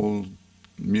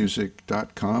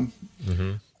peterbellmusic.com.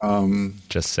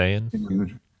 Just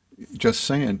saying. Just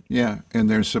saying, yeah. And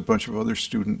there's a bunch of other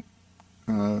student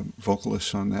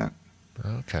vocalists on that.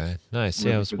 Okay, nice.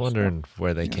 Really Yeah, I was good wondering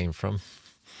where they came from.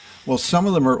 Well, some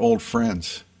of them are old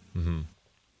friends, and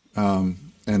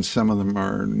some of them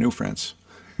are new friends,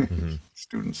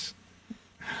 students.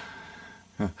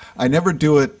 I never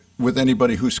do it with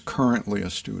anybody who's currently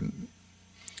a student,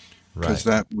 because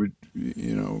Right. that would,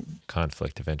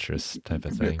 Conflict of interest type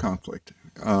of be a thing. conflict.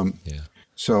 Yeah.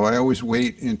 So I always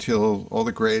wait until all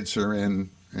the grades are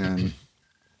in, and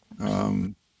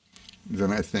then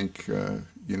I think,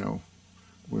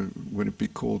 would it be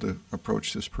cool to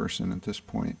approach this person at this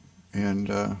point? And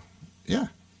yeah.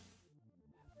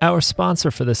 Our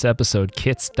sponsor for this episode,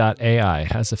 Kits.ai,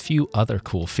 has a few other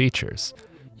cool features.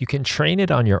 You can train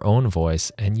it on your own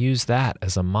voice and use that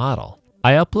as a model.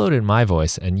 I uploaded my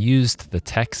voice and used the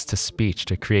text-to-speech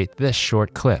to create this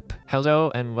short clip.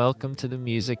 Hello and welcome to the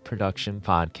Music Production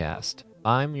Podcast.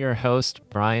 I'm your host,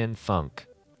 Brian Funk.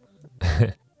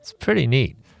 It's pretty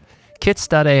neat.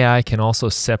 Kits.ai can also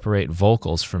separate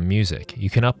vocals from music. You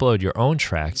can upload your own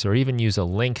tracks or even use a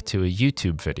link to a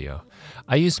YouTube video.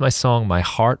 I used my song My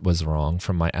Heart Was Wrong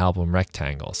from my album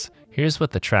Rectangles. Here's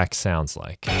what the track sounds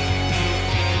like.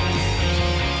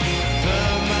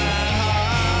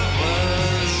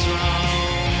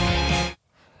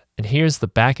 And here's the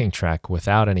backing track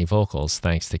without any vocals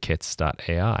thanks to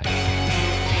Kits.ai.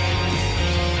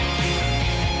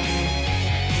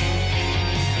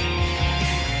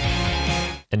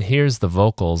 And here's the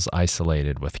vocals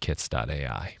isolated with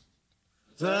Kits.ai.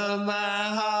 My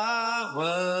heart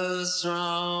was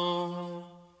wrong.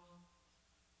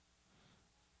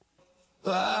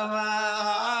 My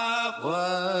heart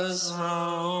was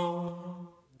wrong.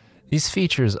 These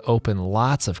features open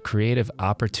lots of creative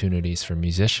opportunities for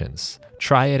musicians.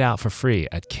 Try it out for free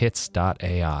at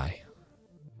Kits.ai.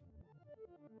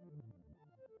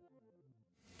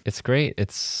 It's great.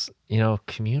 It's,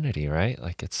 community, right?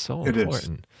 Like it's so It is.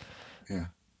 important. Yeah,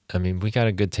 I mean, we got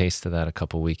a good taste of that a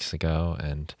couple weeks ago,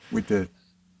 and we did.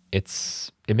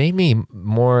 it made me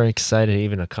more excited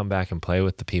even to come back and play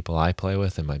with the people I play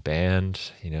with in my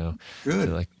band, Good.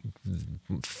 to like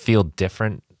feel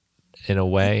different in a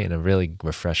way, in a really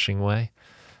refreshing way.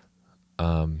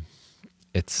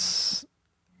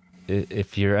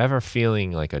 If you're ever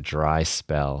feeling like a dry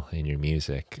spell in your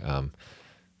music,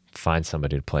 find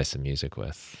somebody to play some music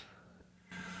with.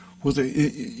 Well,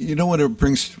 what it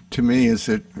brings to me is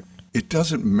that it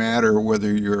doesn't matter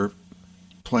whether you're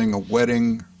playing a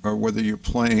wedding or whether you're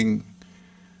playing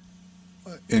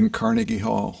in Carnegie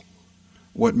Hall.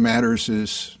 What matters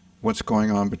is what's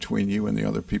going on between you and the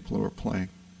other people who are playing,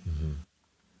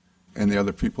 and the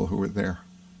other people who are there.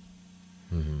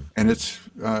 And it's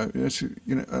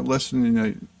a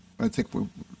lesson I think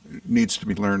needs to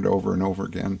be learned over and over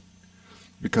again,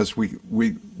 because we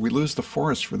lose the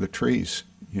forest for the trees.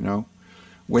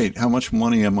 wait, how much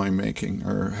money am I making?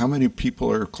 Or how many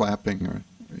people are clapping? Or,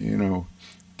 you know,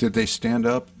 did they stand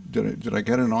up? Did I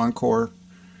get an encore?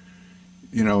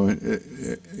 You know,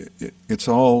 it's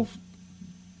all,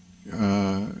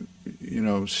 you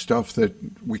know, stuff that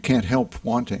we can't help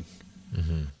wanting.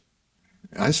 Mm-hmm.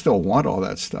 I still want all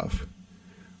that stuff,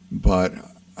 but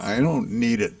I don't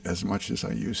need it as much as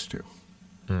I used to.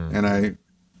 And I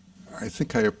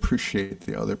think I appreciate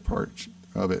the other parts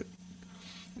of it.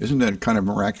 Isn't that kind of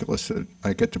miraculous that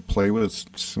I get to play with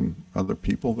some other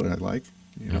people that I like,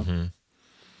 you know?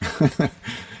 Mm-hmm.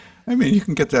 I mean, you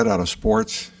can get that out of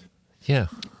sports. Yeah.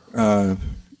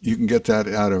 You can get that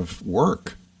out of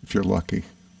work if you're lucky.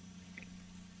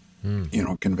 You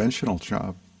know, conventional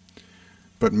job.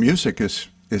 But music is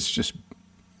just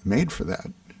made for that.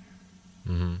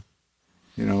 Mm-hmm.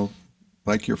 You know,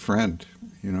 like your friend,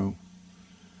 you know.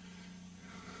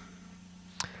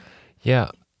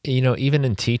 Yeah. You know, even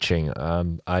in teaching,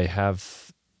 I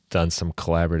have done some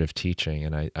collaborative teaching,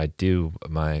 and I do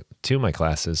two of my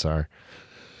classes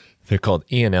they're called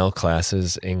E&L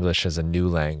classes, English as a new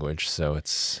language. So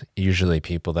it's usually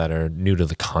people that are new to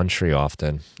the country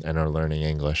often and are learning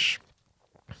English.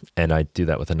 And I do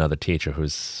that with another teacher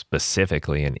who's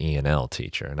specifically an E&L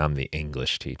teacher, and I'm the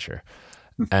English teacher.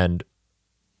 And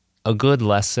a good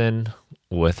lesson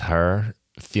with her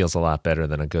feels a lot better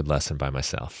than a good lesson by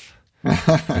myself.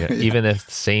 Yeah. Even if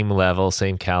same level,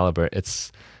 same caliber,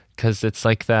 it's because it's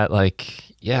like that,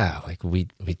 like, yeah, like we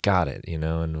got it, you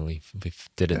know, and we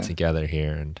did it together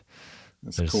here, and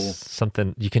That's there's cool.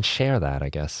 something you can share that, I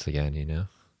guess, again, you know.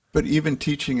 But even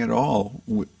teaching at all,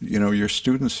 you know, your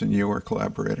students and you are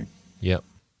collaborating. Yep.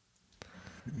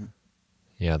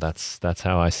 Yeah, that's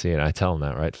how I see it. I tell them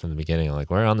that right from the beginning, like,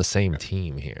 we're on the same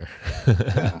team here.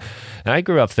 And I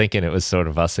grew up thinking it was sort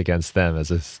of us against them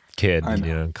as a kid,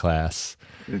 you know, in class.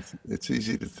 It's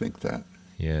easy to think that.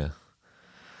 Yeah.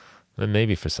 And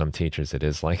maybe for some teachers it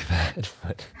is like that.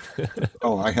 But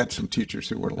Oh, I had some teachers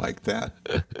who were like that.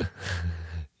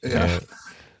 yeah.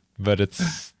 But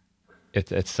it's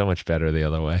so much better the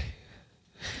other way.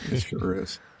 It sure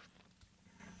is.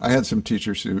 I had some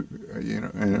teachers who, you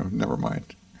know, never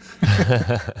mind.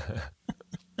 I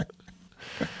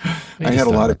had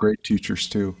a lot of great teachers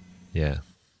too. Yeah.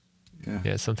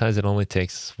 Yeah, sometimes it only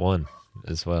takes one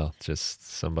as well. Just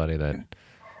somebody that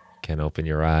can open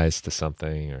your eyes to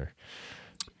something or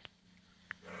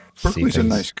Berklee's a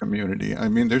nice community. I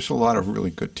mean, there's a lot of really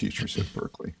good teachers at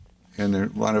Berklee, and there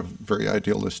are a lot of very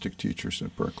idealistic teachers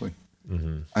at Berklee.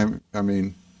 Mm-hmm. I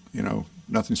mean, you know,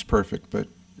 nothing's perfect, but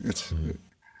it's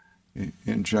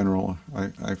in general,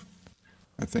 I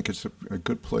think it's a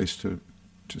good place to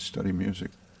study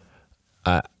music.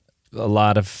 A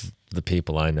lot of the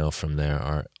people I know from there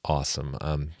are awesome.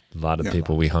 A lot of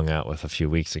people we hung out with a few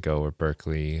weeks ago were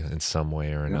Berklee in some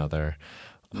way or another.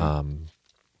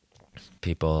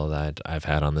 People that I've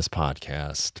had on this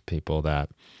podcast, people that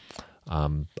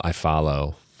I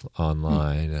follow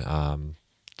online,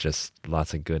 just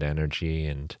lots of good energy,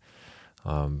 and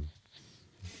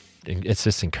it's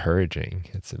just encouraging.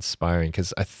 It's inspiring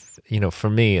because you know, for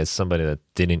me as somebody that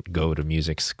didn't go to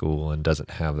music school and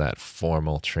doesn't have that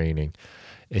formal training,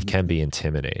 it can be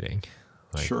intimidating.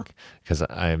 Like, Sure. Because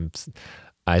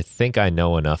I think I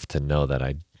know enough to know that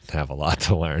I have a lot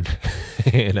to learn.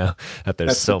 You know, that there's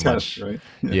That's so the test, much. right?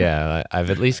 Yeah,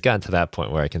 I've at least gotten to that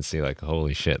point where I can see, like,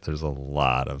 holy shit, there's a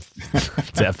lot of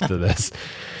depth to this.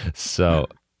 So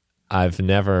I've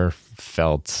never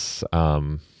felt,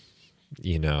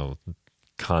 you know,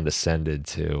 condescended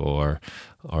to or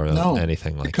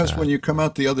anything like that. Because when you come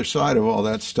out the other side of all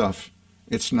that stuff,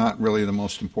 it's not really the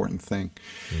most important thing.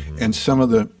 And some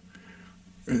of the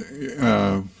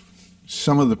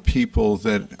people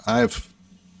that I've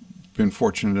been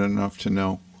fortunate enough to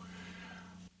know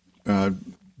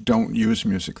don't use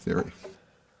music theory.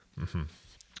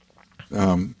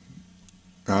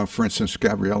 For instance,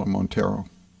 Gabriela Montero,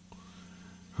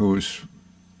 who's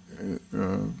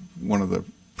one of the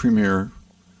premier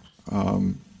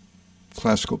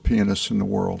classical pianists in the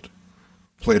world,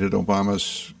 played at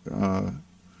Obama's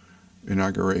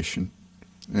inauguration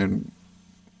and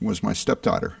was my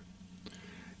stepdaughter.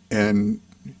 And,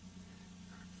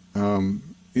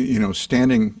 you know,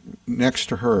 standing next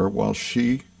to her while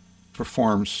she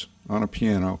performs on a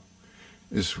piano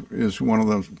is one of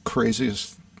the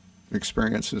craziest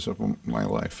experiences of my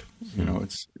life. You know,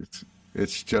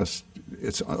 it's just,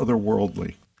 it's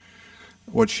otherworldly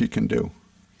what she can do.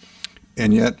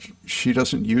 And yet she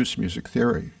doesn't use music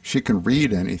theory. She can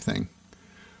read anything,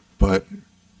 but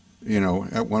you know,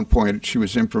 at one point she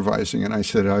was improvising, and I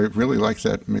said, I really like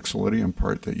that mixolydian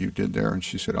part that you did there. And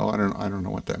she said, oh, I don't know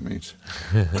what that means.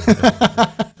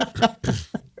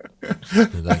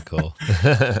 Isn't that cool?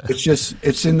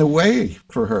 It's in the way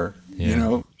for her. Yeah. You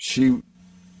know,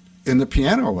 and the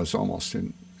piano was almost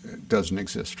it doesn't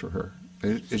exist for her.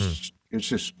 It's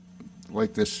just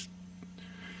like this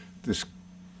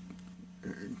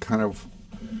kind of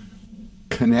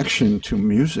connection to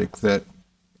music that,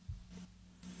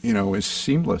 you know, is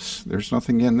seamless. There's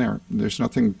nothing in there. There's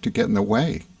nothing to get in the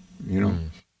way, you know.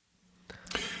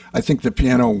 I think the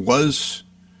piano was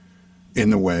in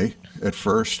the way at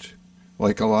first,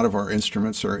 like a lot of our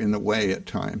instruments are in the way at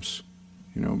times,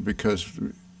 you know, because,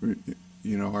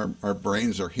 you know, our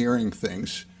brains are hearing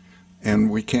things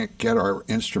and we can't get our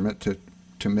instrument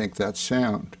to make that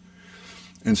sound.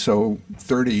 And so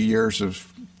 30 years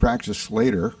of practice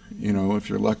later, you know, if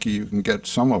you're lucky, you can get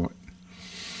some of it.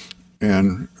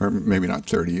 Or maybe not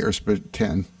 30 years, but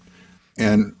 10.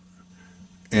 And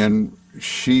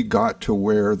she got to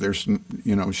where there's,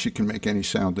 you know, she can make any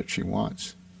sound that she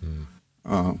wants,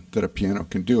 that a piano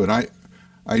can do. And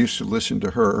I used to listen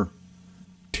to her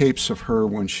tapes of her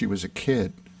when she was a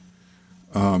kid,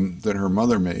 that her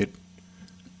mother made.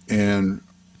 And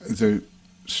the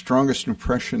strongest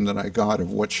impression that I got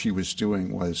of what she was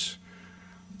doing was,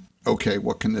 okay,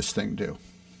 what can this thing do?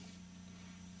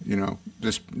 You know,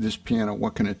 this piano,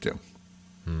 what can it do?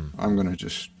 I'm going to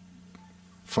just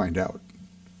find out.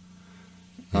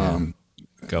 Yeah.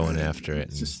 Going after it.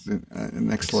 It's just a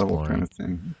next level kind of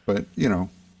thing. But, you know,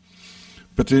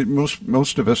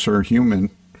 most of us are human.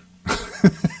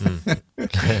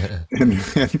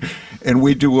 and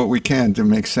we do what we can to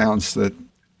make sounds that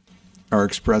are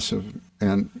expressive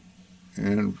and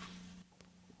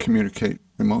communicate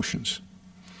emotions.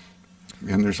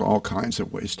 And there's all kinds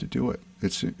of ways to do it.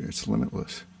 It's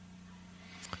limitless.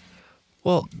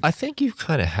 Well, I think you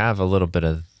kind of have a little bit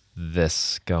of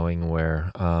this going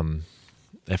where,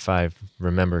 if I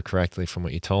remember correctly from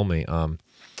what you told me,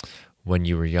 when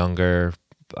you were younger,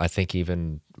 I think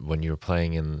even when you were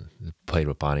played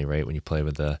with Bonnie Raitt, when you played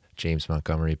with the James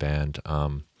Montgomery Band,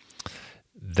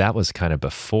 that was kind of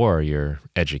before your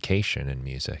education in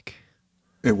music.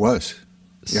 It was.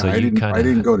 Yeah, So I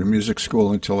didn't go to music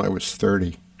school until I was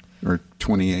 30 or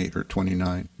 28 or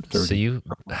 29, 30. So you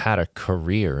had a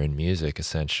career in music,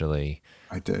 essentially.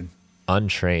 I did.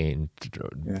 Untrained.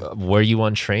 Yeah. Were you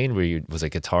untrained? Was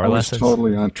it guitar lessons? I was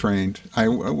totally untrained. I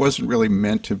wasn't really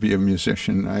meant to be a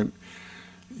musician. I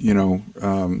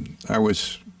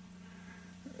was,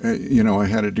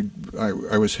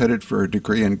 I was headed for a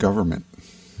degree in government.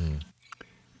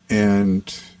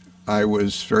 And I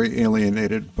was very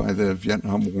alienated by the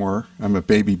Vietnam War. I'm a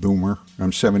baby boomer.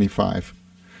 I'm 75.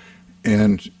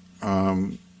 And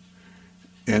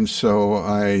so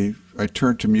I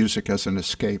turned to music as an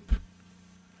escape.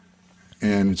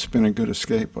 And it's been a good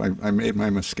escape. I made my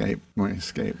escape.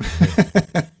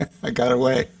 I got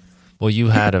away. Well, you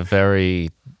had the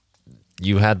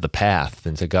path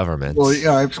into government. Well,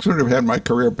 yeah, I've sort of had my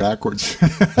career backwards.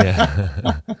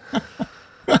 Yeah.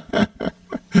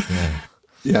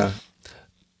 Yeah.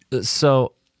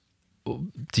 So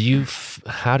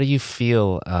how do you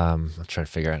feel, I'm trying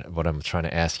to figure out what I'm trying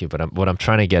to ask you, but what I'm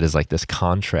trying to get is like this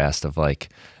contrast of like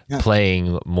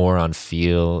playing more on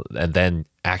feel and then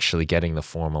actually getting the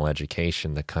formal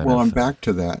education that kind of... Well, I'm back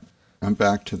to that.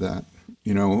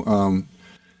 You know,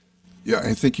 yeah,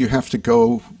 I think you have to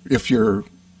go,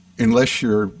 unless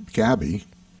you're Gabby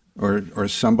or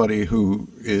somebody who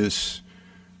is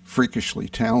freakishly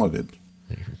talented.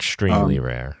 Extremely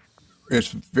rare. It's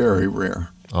very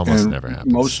rare. Almost never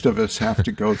happens. Most of us have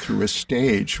to go through a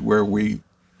stage where we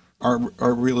are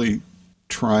really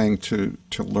trying to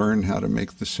learn how to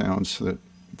make the sounds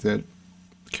that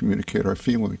communicate our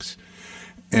feelings.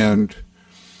 And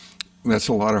that's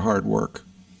a lot of hard work.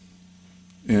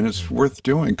 And it's worth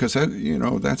doing because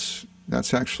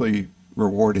that's actually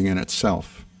rewarding in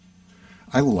itself.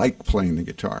 I like playing the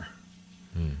guitar.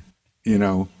 You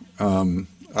know,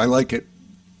 I like it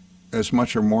as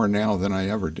much or more now than I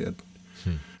ever did.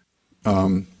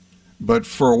 But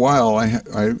for a while,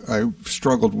 I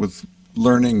struggled with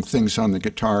learning things on the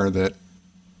guitar that,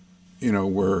 you know,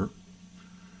 were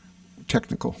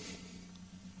technical.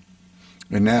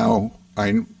 And now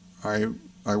I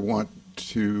want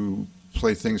to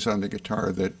play things on the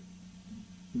guitar that,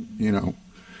 you know,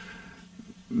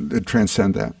 that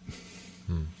transcend that.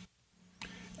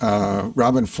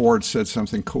 Robin Ford said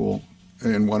something cool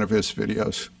in one of his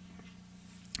videos.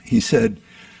 He said,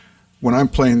 when I'm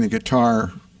playing the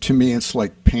guitar, to me it's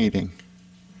like painting.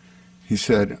 He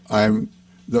said, I'm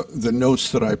the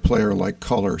notes that I play are like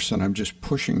colors, and I'm just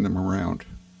pushing them around.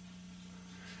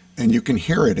 And you can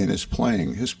hear it in his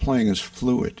playing. His playing is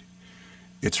fluid.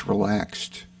 It's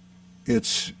relaxed.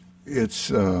 It's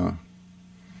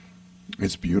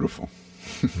beautiful.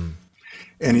 Mm-hmm.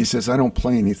 And he says, I don't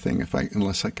play anything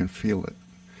unless I can feel it.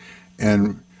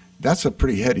 And that's a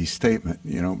pretty heady statement,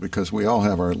 because we all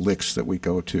have our licks that we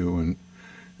go to,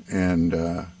 and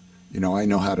I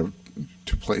know how to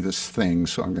play this thing,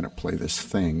 so I'm going to play this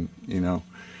thing,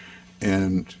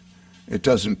 and it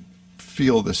doesn't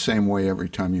feel the same way every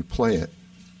time you play it.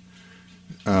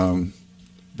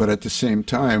 But at the same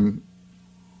time,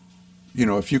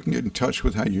 if you can get in touch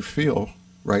with how you feel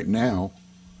right now,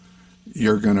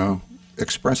 you're going to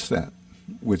express that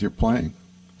with your playing,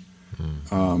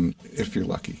 if you're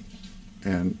lucky.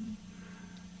 And,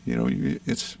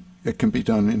 it can be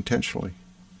done intentionally.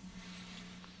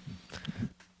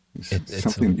 It's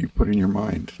something you put in your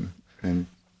mind and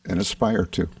aspire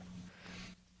to.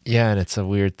 Yeah, and it's a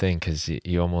weird thing because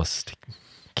you almost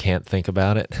can't think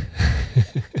about it.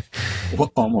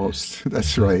 Well, almost.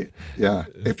 That's right. Yeah.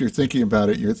 If you're thinking about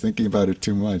it, you're thinking about it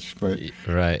too much. But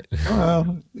right.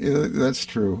 Well, yeah, that's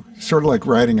true. Sort of like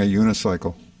riding a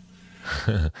unicycle.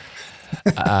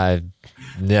 I've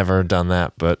never done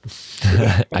that, but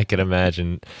I can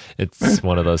imagine it's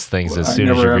one of those things. As soon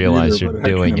as you realize you're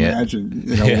doing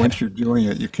it, once you're doing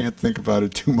it, you can't think about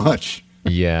it too much.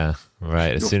 Yeah,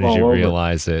 right. As soon as you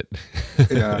realize it,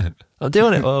 yeah, I'm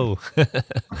doing it. Whoa.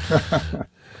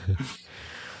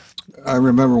 I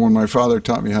remember when my father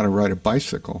taught me how to ride a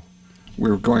bicycle. We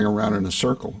were going around in a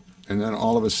circle, and then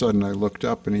all of a sudden I looked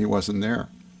up and he wasn't there.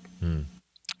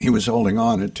 He was holding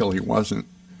on until he wasn't.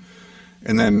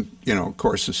 And then, of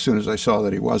course, as soon as I saw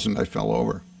that he wasn't, I fell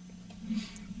over.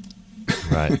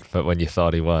 Right. But when you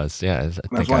thought he was, yeah,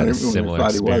 I think I had a similar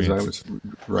experience. I was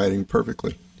riding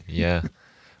perfectly. Yeah.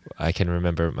 I can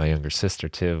remember my younger sister,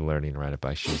 too, learning to ride a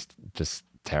bike. She was just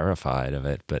terrified of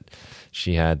it, but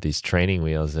she had these training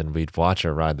wheels, and we'd watch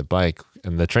her ride the bike,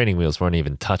 and the training wheels weren't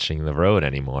even touching the road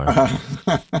anymore.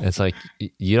 It's like,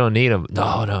 you don't need them. No,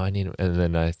 I need them. And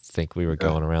then I think we were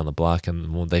going around the block,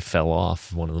 and they fell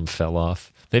off. One of them fell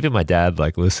off. Maybe my dad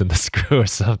loosened the screw or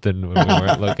something when we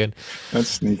weren't looking. That's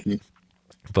sneaky.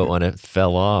 But when it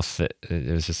fell off, it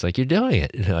was just like, you're doing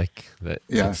it.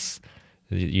 Yes.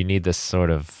 You need this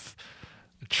sort of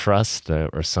trust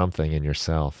or something in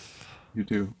yourself. You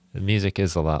do. The music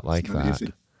is a lot like that.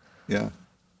 Easy. Yeah.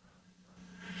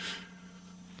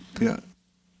 Yeah.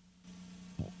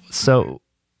 So,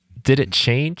 did it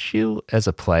change you as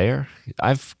a player?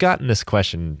 I've gotten this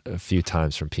question a few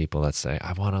times from people that say,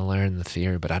 I want to learn the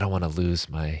theory, but I don't want to lose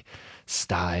my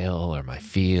style or my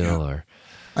feel. Or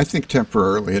I think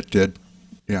temporarily it did.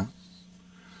 Yeah.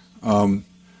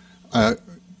 I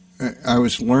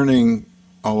was learning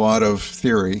a lot of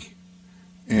theory,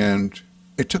 and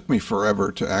it took me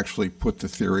forever to actually put the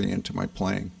theory into my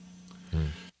playing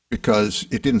because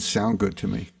it didn't sound good to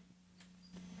me.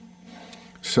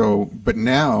 So, but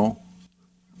now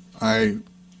I've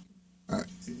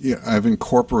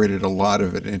incorporated a lot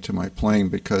of it into my playing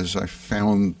because I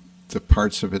found the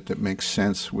parts of it that make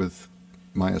sense with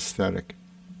my aesthetic.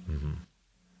 Mm-hmm.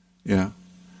 Yeah.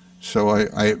 So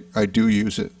I do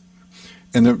use it.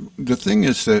 And the thing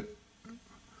is that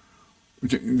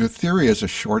the theory is a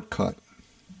shortcut.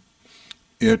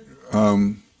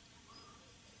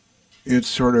 It's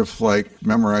sort of like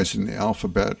memorizing the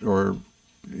alphabet or,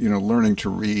 learning to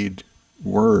read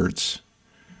words.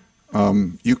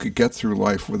 You could get through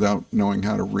life without knowing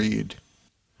how to read,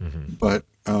 but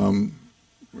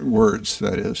words,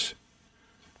 that is.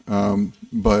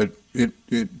 But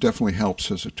it definitely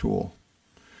helps as a tool.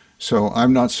 So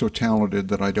I'm not so talented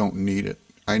that I don't need it.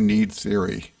 I need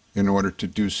theory in order to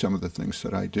do some of the things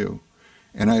that I do.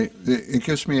 And it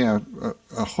gives me a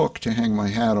hook to hang my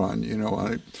hat on.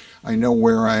 I know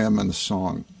where I am in the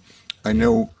song. I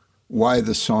know why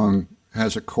the song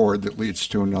has a chord that leads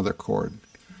to another chord.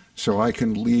 So I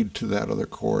can lead to that other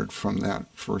chord from that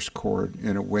first chord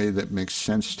in a way that makes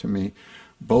sense to me,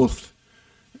 both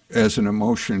as an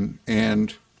emotion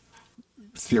and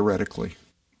theoretically.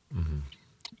 Mm-hmm.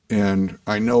 And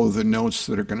I know the notes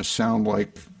that are going to sound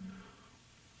like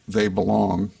they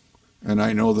belong, and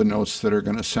I know the notes that are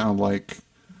going to sound like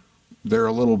they're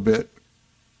a little bit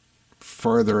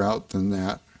farther out than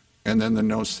that, and then the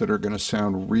notes that are going to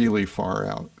sound really far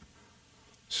out.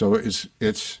 So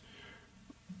it's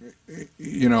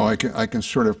I can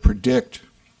sort of predict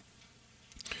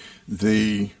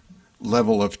the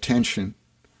level of tension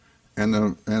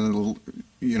and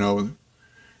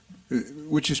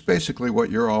which is basically what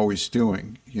you're always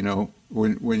doing.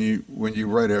 When you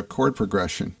write a chord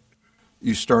progression,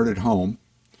 you start at home,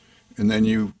 and then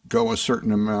you go a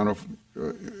certain amount of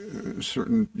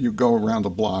you go around the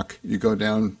block, you go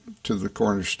down to the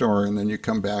corner store, and then you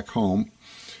come back home,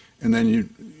 and then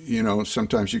you know,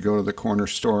 sometimes you go to the corner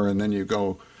store, and then you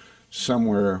go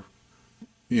somewhere,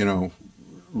 you know,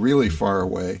 really far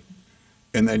away,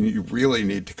 and then you really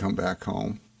need to come back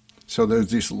home. So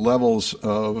there's these levels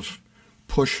of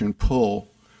push and pull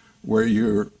where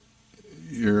you're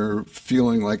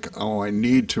feeling like, oh, I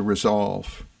need to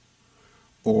resolve,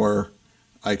 or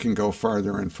I can go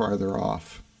farther and farther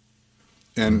off.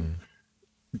 And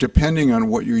depending on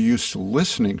what you're used to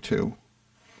listening to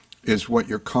is what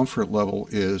your comfort level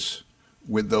is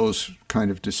with those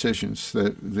kind of decisions,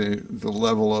 the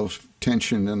level of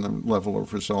tension and the level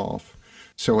of resolve.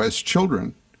 So as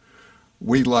children,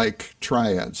 we like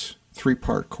triads,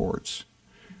 3-part chords,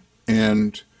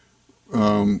 and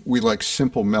we like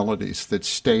simple melodies that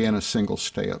stay in a single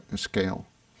scale.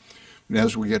 And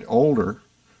as we get older,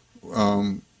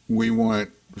 we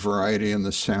want variety in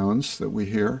the sounds that we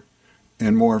hear,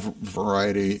 and more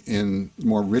variety in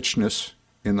more richness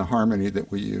in the harmony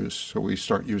that we use. So we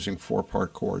start using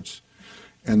 4-part chords,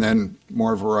 and then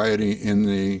more variety in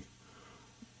the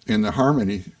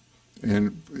harmony,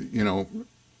 and, you know,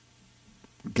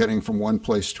 getting from one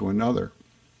place to another.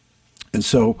 And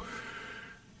so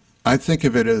I think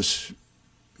of it as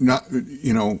not,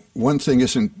 you know, one thing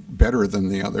isn't better than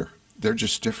the other. They're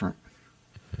just different.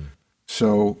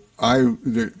 So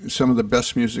some of the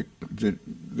best music that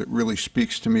really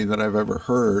speaks to me that I've ever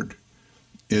heard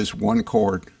is 1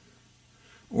 chord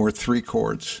or 3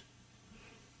 chords,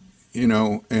 you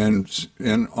know, and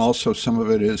also some of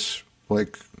it is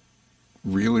like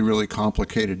really, really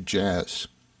complicated jazz,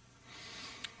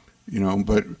 you know.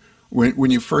 But when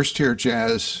you first hear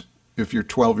jazz, if you're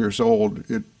 12 years old,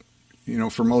 it, you know,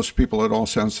 for most people it all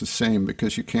sounds the same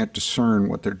because you can't discern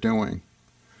what they're doing.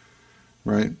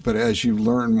 Right, but as you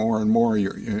learn more and more,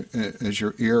 as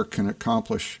your ear can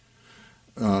accomplish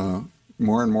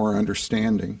more and more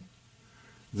understanding,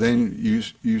 then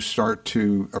you start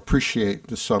to appreciate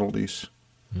the subtleties.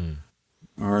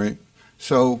 All right,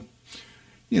 so,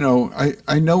 you know,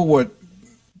 I know what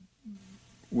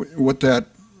that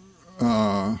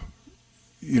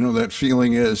you know, that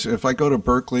feeling is. If I go to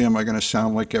Berklee, am I going to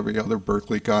sound like every other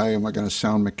Berklee guy? Am I going to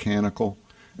sound mechanical?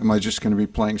 Am I just going to be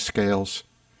playing scales?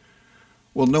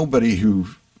 Well, nobody who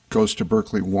goes to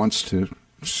Berklee wants to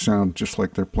sound just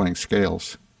like they're playing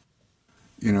scales,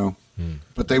 you know,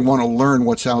 but they want to learn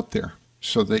what's out there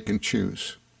so they can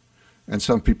choose. And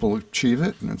some people achieve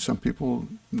it, and some people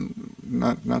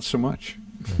not so much.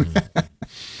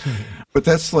 But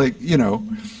that's like, you know,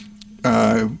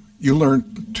 you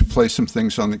learn to play some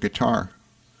things on the guitar,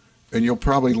 and you'll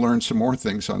probably learn some more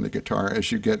things on the guitar as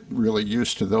you get really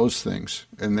used to those things,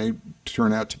 and they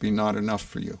turn out to be not enough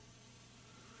for you.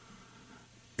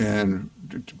 And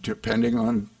depending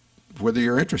on whether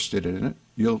you're interested in it,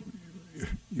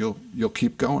 you'll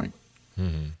keep going.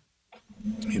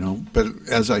 You know, but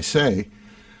as I say,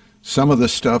 some of the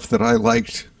stuff that I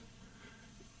liked,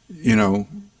 you know,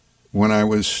 when I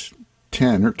was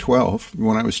 10 or 12,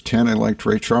 when I was 10, I liked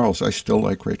Ray Charles. I still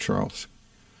like Ray Charles.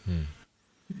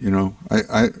 You know,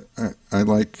 I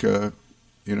like, you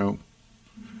know,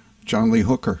 John Lee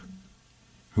Hooker,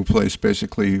 who plays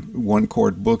basically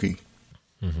 1-chord boogie.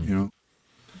 You know,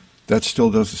 that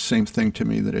still does the same thing to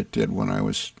me that it did when I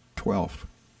was 12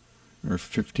 or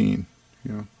 15.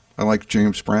 You know, I like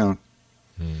James Brown.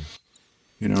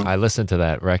 You know, I listened to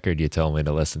that record you told me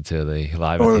to listen to, the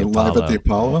Live at the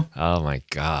Apollo. Oh my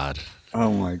God.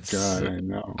 Oh my God, I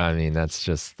know. I mean, that's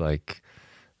just like.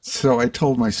 So I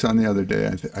told my son the other day,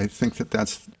 I think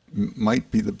that's might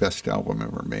be the best album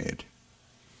ever made.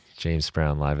 James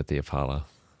Brown, Live at the Apollo.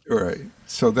 Right.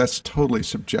 So that's totally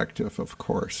subjective, of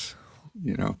course,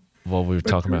 you know. Well, we were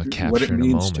talking about capturing what it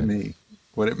means a to moment. me.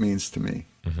 What it means to me.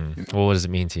 You know? Well, what does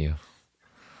it mean to you?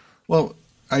 Well,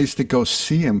 I used to go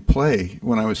see him play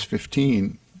when I was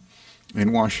 15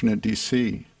 in Washington,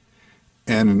 D.C.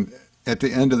 And at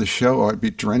the end of the show, I'd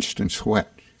be drenched in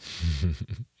sweat.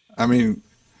 I mean,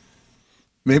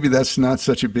 maybe that's not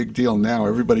such a big deal now.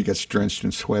 Everybody gets drenched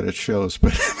in sweat at shows,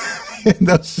 but in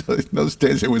those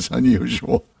days it was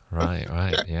unusual. Right,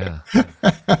 yeah.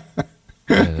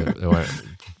 There weren't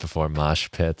before mosh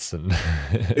pits and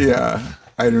yeah,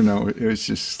 I don't know. It was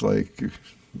just like, you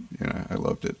know, I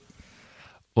loved it.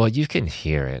 Well, you can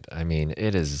hear it. I mean,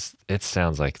 it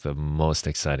sounds like the most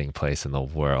exciting place in the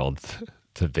world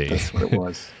to be. That's what it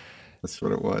was. That's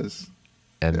what it was.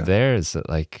 And Yeah. there's,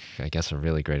 like, I guess a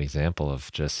really great example of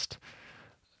just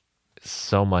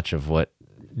so much of what,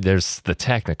 there's the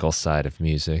technical side of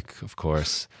music, of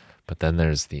course, but then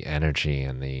there's the energy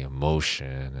and the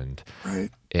emotion, and Right.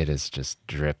 it is just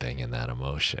dripping in that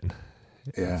emotion.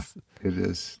 Yeah, it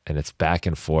is. And it's back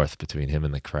and forth between him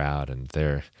and the crowd, and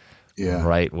they're Yeah.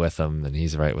 right with him, and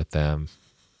he's right with them.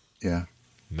 Yeah.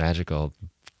 Magical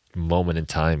moment in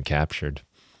time captured.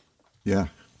 Yeah.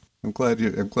 I'm glad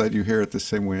you hear it the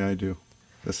same way I do.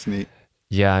 That's neat.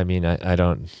 Yeah, I mean, I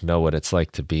don't know what it's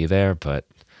like to be there, but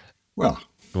Well,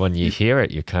 when you hear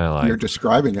it, you're kind of you're like,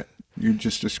 describing it. You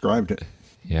just described it.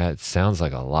 yeah, it sounds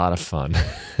like a lot of fun.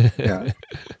 Yeah.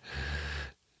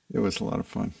 It was a lot of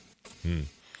fun.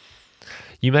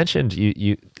 You mentioned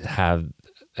you have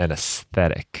an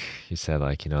aesthetic. You said,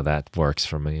 like, that works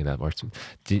for me, that works.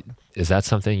 Is that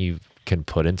something you can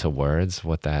put into words,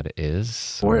 what that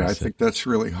is? Boy, Or I is think that's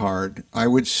really hard. I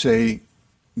would say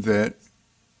that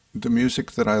the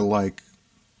music that I like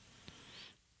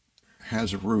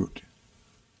has a root.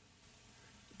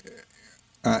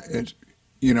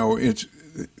 It's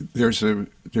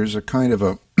there's a kind of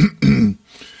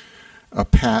a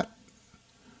pat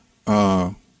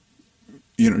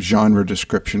genre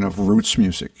description of roots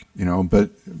music, but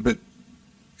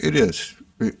it is.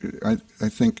 I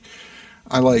think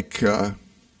I like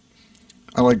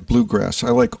bluegrass. I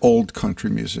like old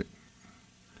country music.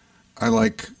 I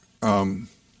like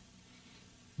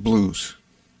blues.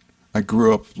 I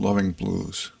grew up loving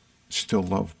blues. Still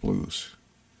love blues.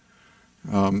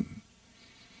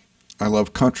 I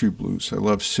love country blues. I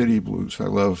love city blues. I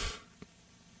love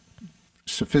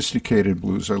sophisticated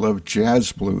blues. I love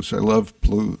jazz blues. I love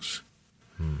blues.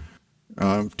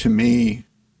 To me,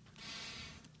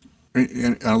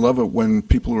 and I love it when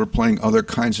people are playing other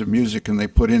kinds of music and they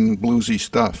put in bluesy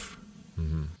stuff.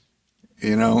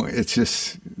 It's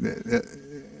just,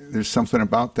 there's something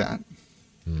about that.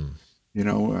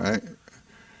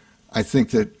 I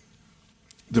think that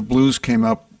the blues came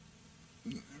up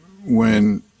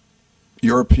when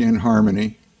European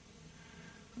harmony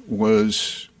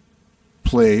was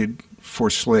played for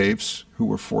slaves who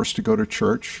were forced to go to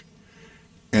church,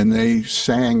 and they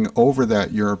sang over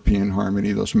that European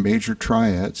harmony, those major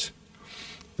triads.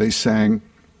 They sang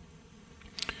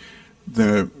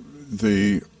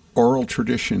the oral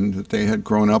tradition that they had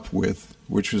grown up with,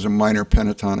 which was a minor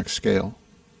pentatonic scale.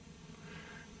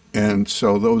 And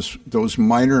so those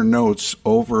minor notes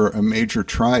over a major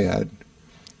triad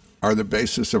are the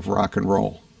basis of rock and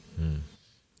roll.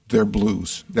 They're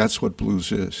blues. That's what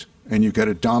blues is. And you get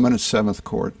a dominant seventh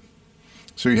chord.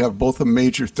 So you have both a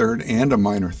major third and a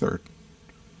minor third.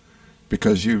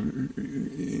 Because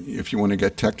if you want to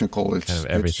get technical, it's kind of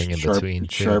everything it's in between.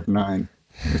 Sharp 9.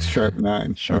 It's sharp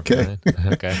 9. Sharp okay.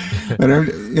 9. Okay. And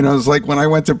it's like when I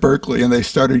went to Berklee and they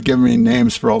started giving me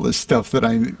names for all this stuff that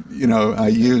I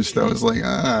used. I was like,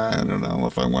 I don't know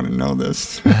if I want to know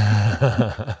this.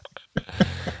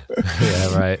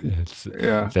 Yeah, right.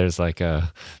 Yeah. There's like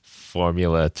a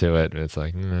formula to it. It's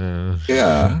like, no.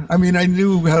 Yeah. I mean, I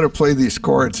knew how to play these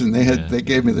chords, and they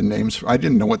gave me the names. I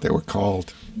didn't know what they were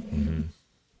called.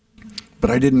 But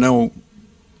I didn't know,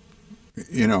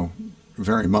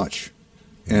 very much.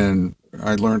 And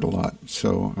I learned a lot.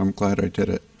 So I'm glad I did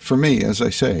it. For me, as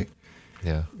I say,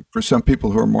 Yeah. for some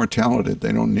people who are more talented,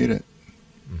 they don't need it.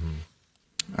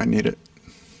 I need it.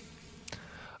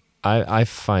 I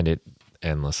find it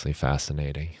endlessly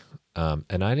fascinating.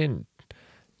 And I didn't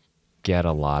get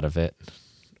a lot of it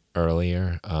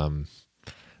earlier.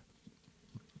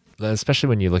 Especially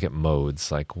when you look at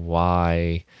modes, like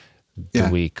why do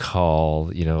we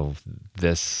call,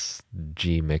 this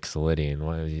G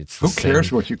Mixolydian? It's Who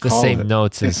cares what you call the same it?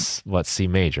 notes as what C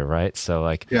major, right? So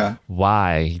like, Yeah.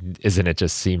 why isn't it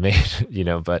just C major?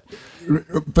 But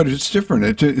it's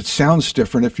different. It sounds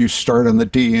different if you start on the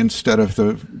D instead of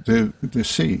the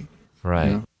C.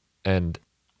 right. And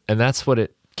that's what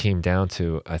it came down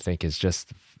to, I think, is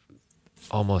just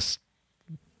almost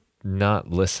not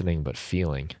listening but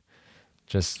feeling.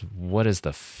 Just what is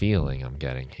the feeling I'm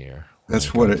getting here?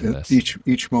 That's what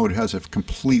each mode has a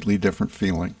completely different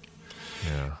feeling.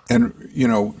 Yeah. And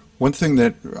one thing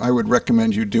that I would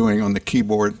recommend you doing on the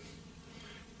keyboard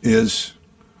is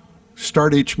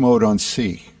start each mode on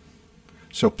C.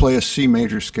 So play a C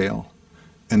major scale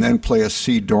and then play a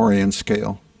C Dorian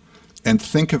scale, and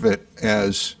think of it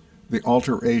as the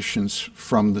alterations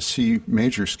from the C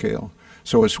major scale.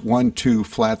 So it's 1, 2,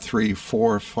 flat 3,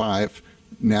 4, 5,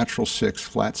 natural 6,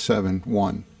 flat 7,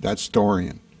 1. That's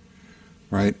Dorian,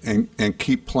 right? And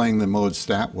keep playing the modes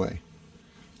that way,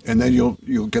 and then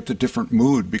you'll get the different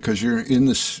mood because you're in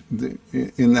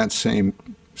that same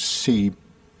C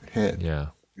head. Yeah.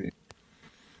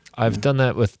 I've done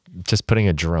that with just putting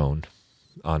a drone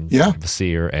on the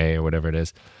C or A or whatever it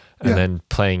is, and then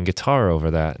playing guitar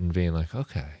over that and being like,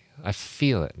 okay, I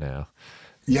feel it now.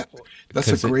 Yeah,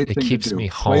 that's a great it thing keeps to do. me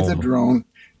Play the home. drone,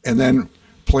 and then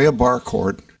play a bar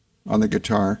chord on the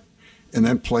guitar, and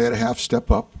then play it a half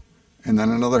step up, and then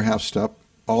another half step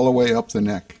all the way up the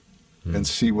neck, and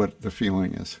see what the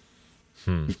feeling is.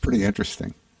 It's pretty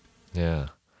interesting. Yeah.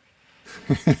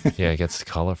 Yeah, it gets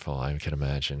colorful, I can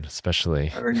imagine,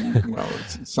 especially. Well,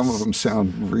 some of them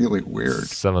sound really weird.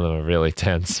 Some of them are really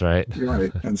tense, right?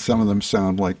 Right. And some of them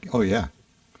sound like, oh, yeah.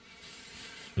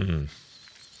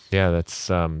 Yeah,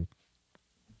 that's,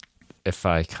 if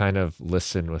I kind of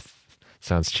listen with,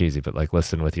 sounds cheesy, but like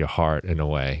listen with your heart in a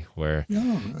way where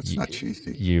No, that's not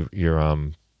cheesy. you're,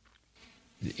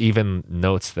 even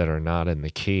notes that are not in the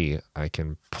key, I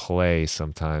can play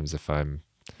sometimes if I'm,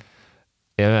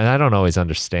 and I don't always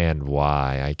understand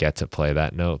why I get to play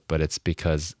that note, but it's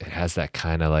because it has that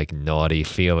kind of like naughty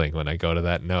feeling when I go to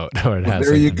that note, or it has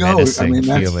There like you a go. I menacing mean,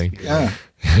 feeling. yeah.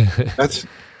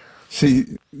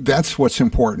 That's what's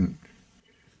important.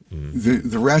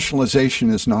 The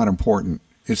rationalization is not important.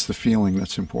 It's the feeling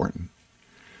that's important.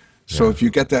 So if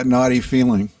you get that naughty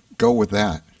feeling, go with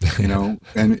that, you know.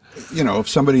 And, you know, if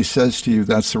somebody says to you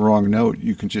that's the wrong note,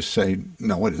 you can just say,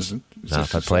 no, it isn't. Not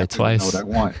if I play it twice. The note I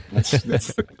want.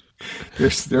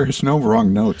 There's no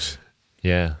wrong notes.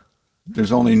 Yeah.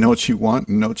 There's only notes you want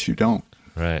and notes you don't.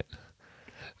 Right.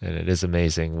 And it is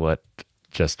amazing what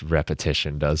just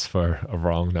repetition does for a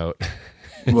wrong note.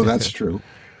 Well, that's true.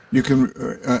 You can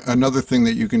another thing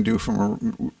that you can do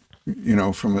from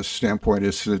a standpoint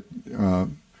is that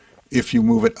if you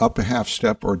move it up a half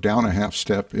step or down a half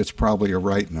step, it's probably a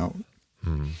right note.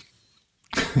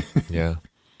 Yeah.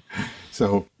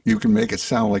 So you can make it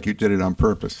sound like you did it on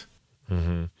purpose.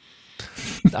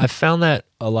 I found that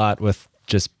a lot with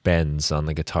just bends on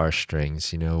the guitar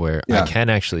strings, you know, where I can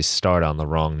actually start on the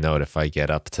wrong note if I get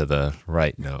up to the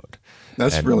right note.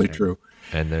 That's really true.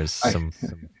 And there's some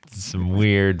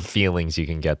weird feelings you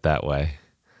can get that way.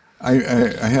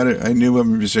 I knew a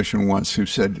musician once who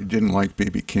said he didn't like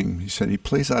B.B. King. He said he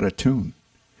plays out of tune.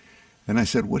 And I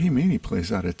said, what do you mean he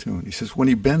plays out of tune? He says, when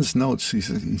he bends notes, he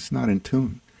says he's not in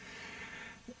tune.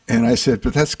 And I said,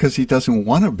 but that's because he doesn't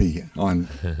want to be on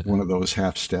one of those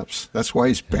half steps. That's why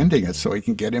he's bending it, so he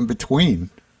can get in between.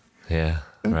 Yeah,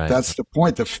 and right. That's the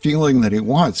point. The feeling that he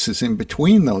wants is in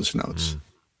between those notes.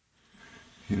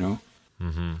 You know?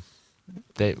 Even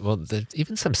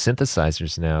some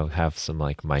synthesizers now have some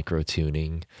like micro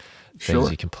tuning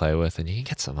things you can play with, and you can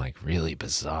get some like really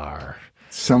bizarre.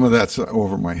 Some of that's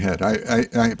over my head.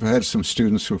 I've had some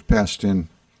students who have passed in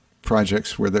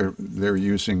projects where they're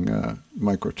using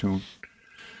microtune,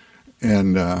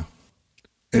 and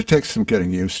it takes some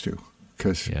getting used to,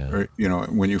 because you know,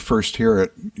 when you first hear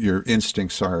it, your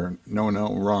instincts are no,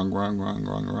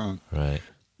 wrong, Right.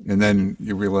 And then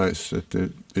you realize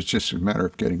that it's just a matter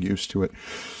of getting used to it.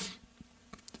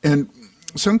 And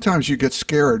sometimes you get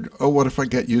scared. Oh, what if I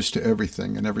get used to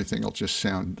everything and everything will just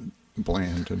sound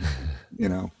bland, and you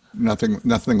know,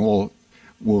 nothing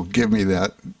will give me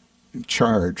that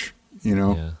charge, you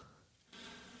know.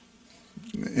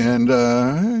 And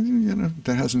you know,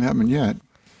 that hasn't happened yet.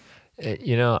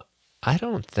 You know, I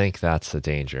don't think that's the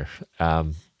danger.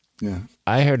 Yeah.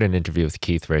 I heard an interview with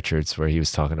Keith Richards where he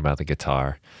was talking about the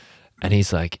guitar, and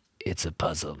he's like, it's a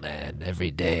puzzle, man. Every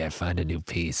day I find a new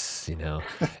piece, you know.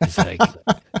 It's like,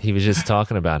 he was just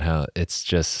talking about how it's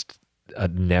just a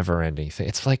never-ending thing.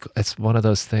 It's like, it's one of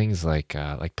those things like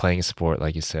playing a sport,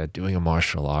 like you said, doing a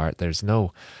martial art. There's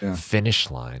no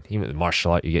finish line. Even in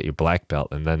martial art, you get your black belt,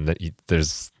 and then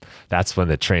that's when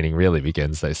the training really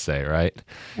begins, they say, right?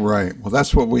 Right. Well,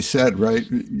 that's what we said, right?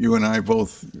 You and I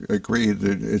both agreed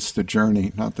that it's the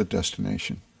journey, not the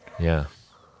destination. Yeah.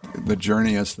 The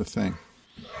journey is the thing.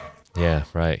 Yeah,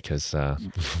 right, because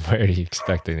where are you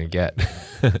expecting to get?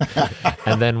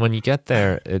 And then when you get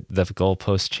there, the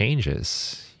goalpost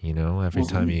changes, you know, every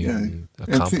time you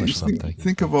accomplish something.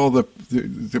 Think of all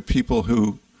the people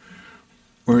who,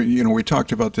 or, you know, we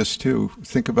talked about this too.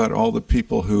 Think about all the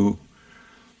people who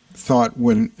thought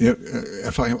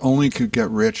if I only could get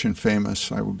rich and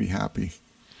famous, I would be happy.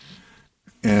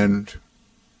 And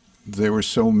they were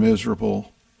so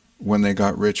miserable when they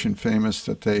got rich and famous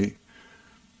that they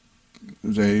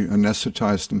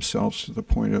anesthetized themselves to the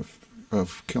point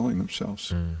of killing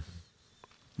themselves.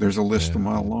 There's a list a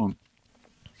mile long.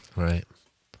 Right.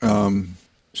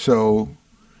 So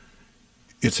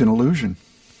it's an illusion.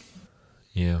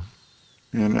 Yeah.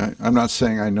 And I'm not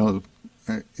saying I know,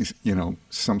 you know,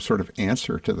 some sort of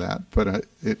answer to that, but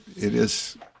it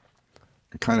is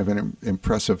kind of an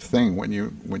impressive thing when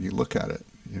you look at it.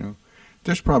 You know,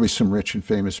 there's probably some rich and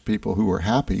famous people who were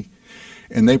happy,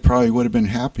 and they probably would have been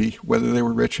happy whether they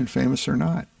were rich and famous or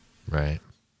not. Right.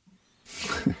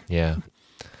 Yeah.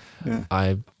 Yeah.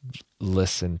 I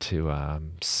listened to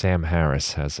Sam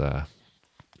Harris has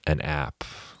an app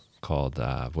called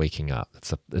Waking Up.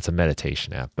 It's a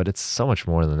meditation app, but it's so much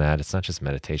more than that. It's not just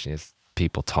meditation. It's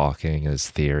people talking, his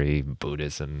theory,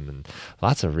 Buddhism, and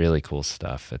lots of really cool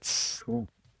stuff. It's Cool.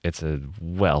 It's a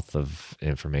wealth of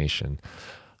information.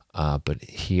 But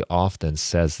he often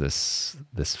says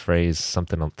this phrase,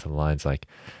 something up to the lines like,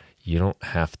 you don't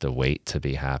have to wait to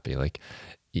be happy. Like,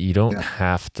 you don't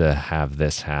have to have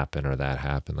this happen or that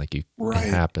happen. Like, it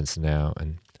happens now.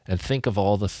 And think of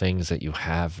all the things that you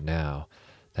have now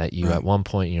that you at one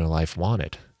point in your life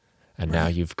wanted. And now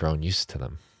you've grown used to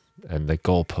them. And the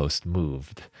goalpost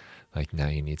moved. Like, now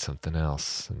you need something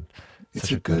else. And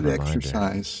it's a good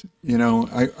exercise. You know,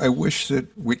 I wish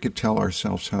that we could tell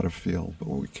ourselves how to feel, but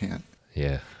we can't.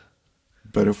 Yeah.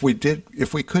 But if we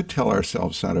could tell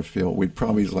ourselves how to feel, we'd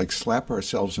probably like slap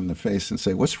ourselves in the face and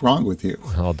say, "What's wrong with you?"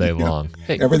 All day long.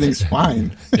 Hey, everything's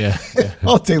fine. Yeah.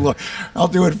 All day long. I'll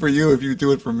do it for you if you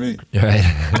do it for me. Right.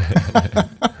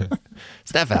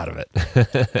 Step out of it.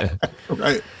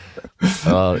 Right.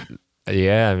 Well,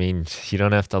 yeah, I mean, you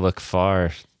don't have to look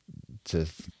far to,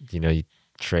 you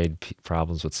trade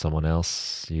problems with someone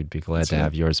else. You'd be glad to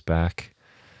have yours back.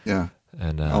 Yeah.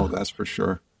 And that's for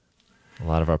sure. A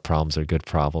lot of our problems are good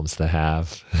problems to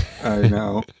have. I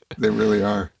know. They really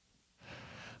are.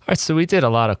 All right, so we did a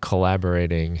lot of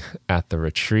collaborating at the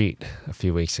retreat a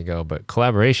few weeks ago, but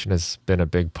collaboration has been a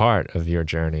big part of your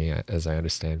journey, as I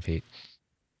understand, Pete.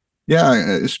 Yeah,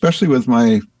 especially with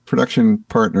my production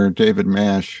partner, David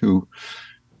Mash, who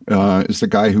is the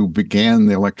guy who began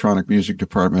the electronic music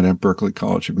department at Berklee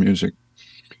College of Music.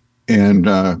 And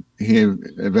he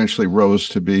eventually rose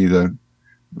to be the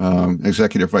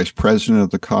executive vice president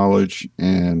of the college,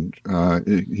 and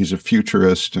he's a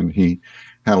futurist, and he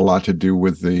had a lot to do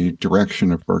with the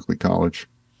direction of Berklee College.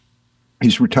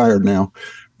 He's retired now,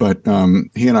 but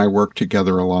he and I work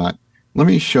together a lot. Let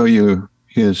me show you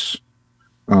his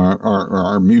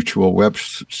our mutual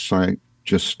website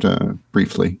just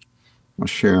briefly. I'll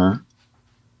share.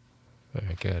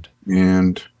 Very good.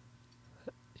 And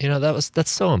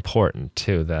that's so important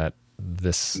too, that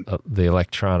this the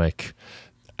electronic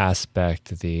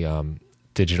aspect, the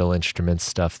digital instrument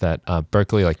stuff that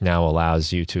Berklee now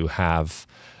allows you to have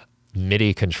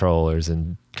MIDI controllers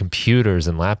and computers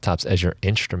and laptops as your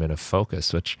instrument of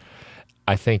focus, which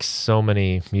I think so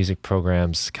many music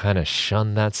programs kind of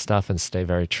shun that stuff and stay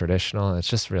very traditional. And it's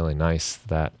just really nice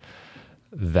that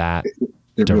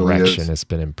it direction really has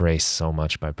been embraced so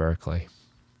much by Berklee.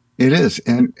 It is,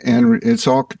 and it's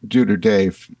all due to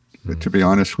Dave, to be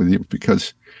honest with you,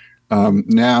 because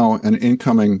now an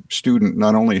incoming student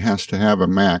not only has to have a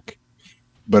Mac,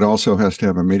 but also has to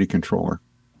have a MIDI controller.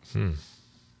 And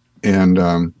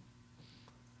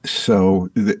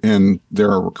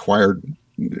there are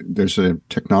there's a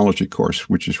technology course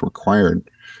which is required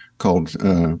called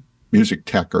Music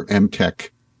Tech, or MTech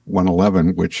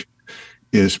 111, which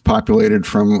is populated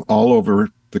from all over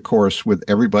the course with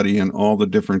everybody in all the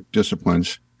different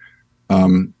disciplines.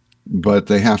 But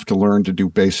they have to learn to do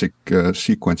basic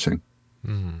sequencing.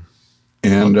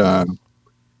 And,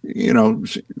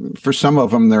 for some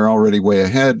of them, they're already way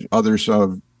ahead. Others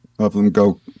of them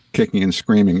go kicking and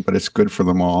screaming, but it's good for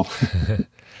them all.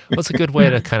 Well, it's a good way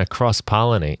to kind of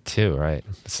cross-pollinate too, right?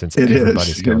 Since it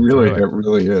everybody's is. going through it. It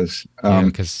really is.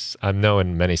 Because I know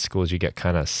in many schools you get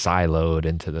kind of siloed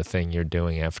into the thing you're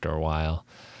doing after a while.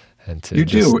 And you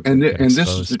do. And this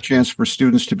is a chance for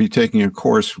students to be taking a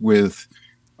course with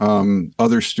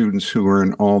other students who are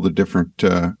in all the different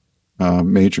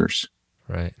majors.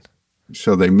 Right.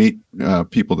 So they meet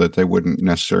people that they wouldn't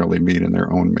necessarily meet in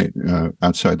their own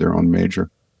outside their own major.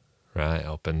 Right.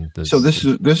 So this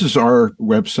is our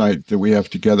website that we have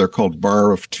together called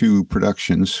Bar of Two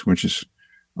Productions, which is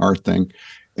our thing.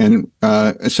 And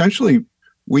essentially,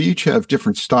 we each have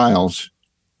different styles.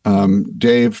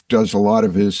 Dave does a lot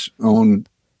of his own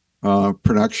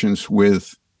productions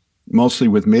mostly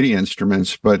with MIDI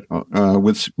instruments, but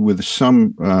with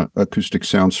some acoustic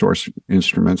sound source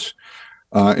instruments.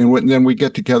 And then we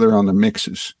get together on the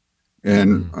mixes.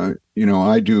 And,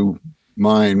 I do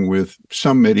mine with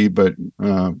some MIDI, but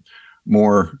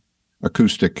more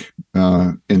acoustic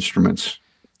instruments.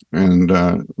 And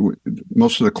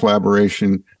most of the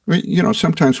collaboration,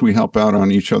 sometimes we help out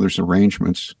on each other's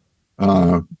arrangements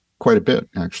quite a bit,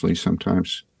 actually,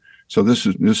 sometimes. So this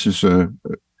is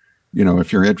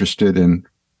if you're interested in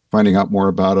finding out more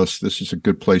about us, this is a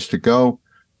good place to go,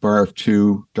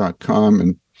 barof2.com.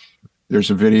 And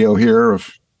there's a video here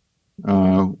of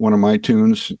one of my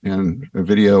tunes and a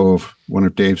video of one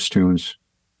of Dave's tunes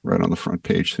right on the front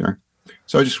page there.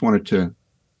 So I just wanted to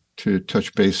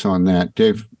touch base on that.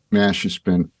 Dave Mash has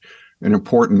been an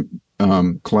important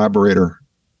collaborator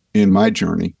in my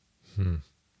journey,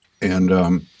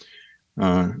 and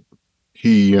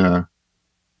he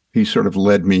sort of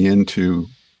led me into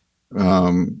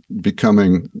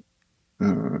becoming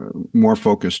more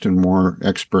focused and more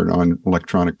expert on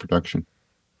electronic production.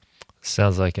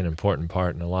 Sounds like an important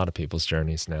part in a lot of people's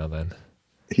journeys now then.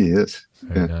 He is.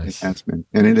 Very nice. It has been.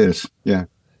 And it is. Yeah.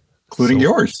 Including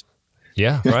yours.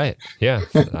 Yeah, right. Yeah.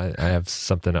 I have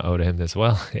something to owe to him as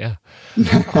well. Yeah.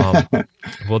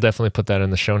 We'll definitely put that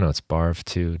in the show notes,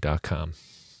 barv2.com.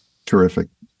 Terrific.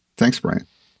 Thanks, Brian.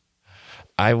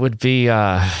 It would be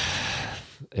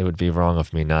wrong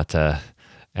of me not to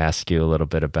ask you a little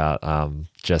bit about I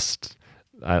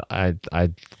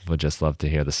would just love to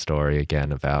hear the story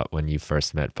again about when you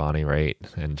first met Bonnie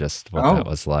Raitt and just what that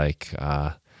was like.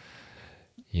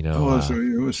 It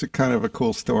was a kind of a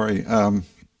cool story.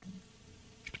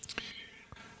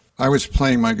 I was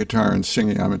playing my guitar and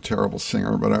singing. I'm a terrible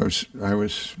singer, but I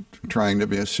was trying to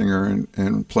be a singer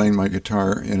and playing my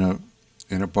guitar in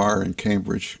a bar in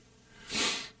Cambridge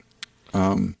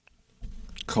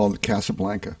called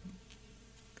Casablanca.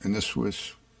 And this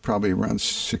was probably around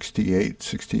 68,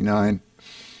 69.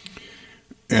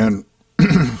 And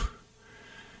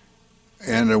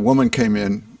and a woman came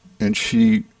in and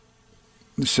she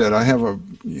said, I have a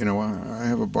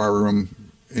bar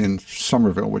room in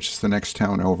Somerville, which is the next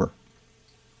town over.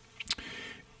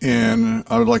 And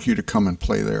I would like you to come and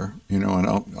play there, and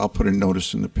I'll put a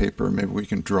notice in the paper. Maybe we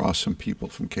can draw some people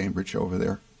from Cambridge over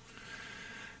there.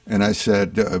 And I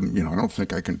said, I don't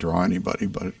think I can draw anybody,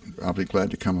 but I'll be glad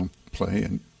to come and play.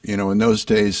 And, in those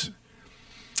days,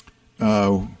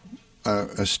 a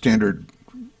standard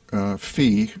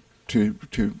fee to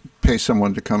pay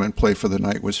someone to come and play for the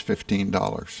night was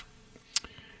 $15.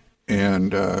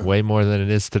 And way more than it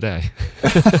is today.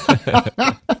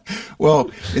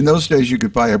 Well, in those days, you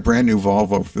could buy a brand new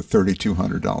Volvo for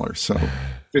 $3,200. So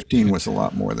 15 was a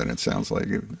lot more than it sounds like.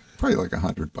 Probably like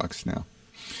 $100 now.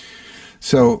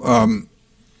 So,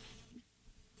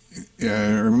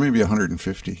 or maybe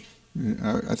 150.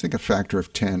 I think a factor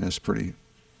of 10 is pretty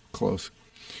close.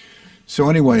 So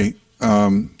anyway,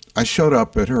 I showed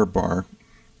up at her bar.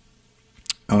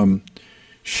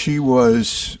 She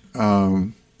was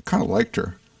kind of liked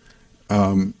her.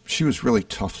 She was really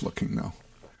tough looking though.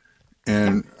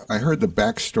 And I heard the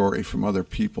backstory from other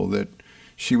people that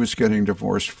she was getting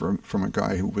divorced from a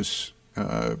guy who was,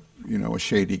 a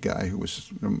shady guy who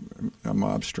was a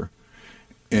mobster.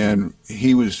 And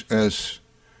he was, as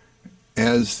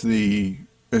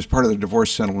part of the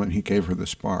divorce settlement, he gave her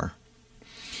this bar.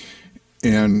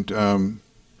 And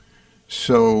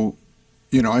so,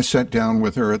 I sat down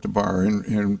with her at the bar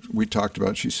and we talked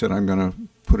about, she said, I'm going to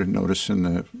put a notice in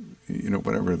the,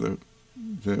 whatever the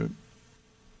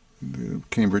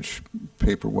Cambridge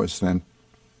paper was then.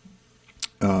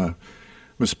 It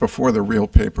was before the real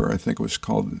paper, I think it was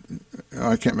called,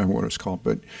 I can't remember what it was called,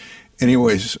 but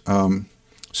anyways,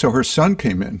 so her son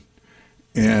came in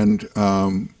and,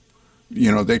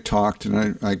 they talked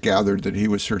and I gathered that he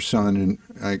was her son and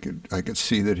I could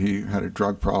see that he had a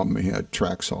drug problem. He had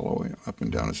tracks all the way up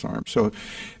and down his arm. So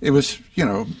it was,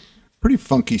 pretty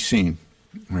funky scene,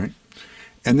 right?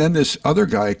 And then this other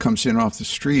guy comes in off the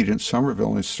street in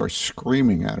Somerville and starts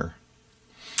screaming at her.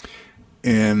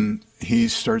 And he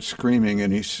starts screaming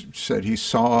and he said he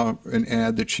saw an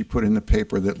ad that she put in the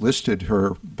paper that listed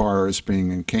her bar as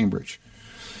being in Cambridge.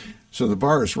 So the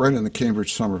bar is right on the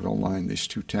Cambridge-Somerville line, these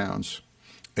two towns.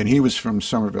 And he was from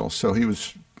Somerville, so he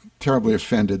was terribly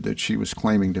offended that she was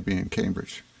claiming to be in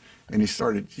Cambridge. And he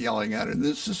started yelling at her,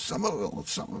 this is Somerville,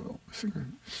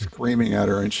 screaming at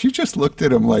her. And she just looked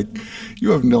at him like,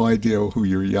 you have no idea who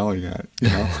you're yelling at,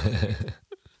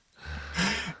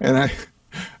 And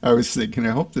I was thinking,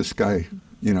 I hope this guy,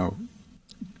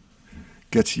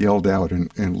 gets yelled out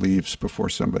and leaves before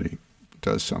somebody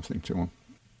does something to him.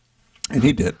 And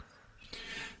he did.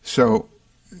 So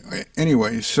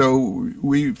anyway, so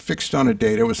we fixed on a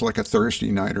date. It was like a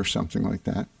Thursday night or something like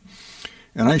that.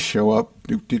 And I show up,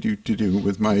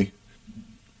 with my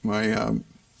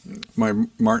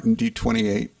Martin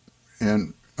D28,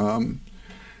 and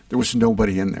there was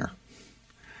nobody in there,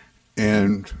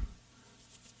 and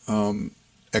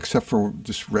except for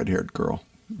this red-haired girl,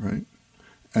 right?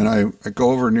 And I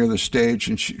go over near the stage,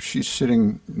 and she's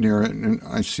sitting near it, and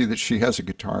I see that she has a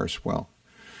guitar as well.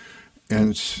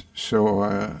 And so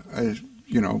I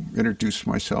introduced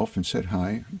myself and said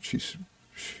hi. She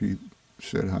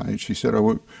said hi. And she said,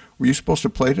 "Oh, were you supposed to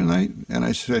play tonight?" And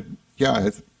I said,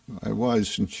 "Yeah, I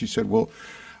was." And she said, "Well,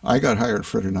 I got hired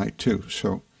for tonight too."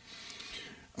 So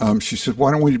she said,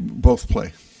 "Why don't we both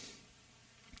play?"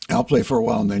 I'll play for a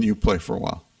while, and then you play for a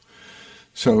while.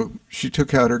 So she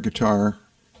took out her guitar,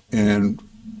 and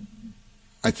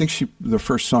I think the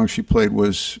first song she played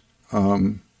was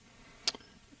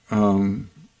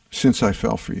Since I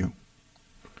Fell for You.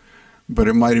 But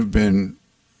it might have been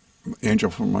Angel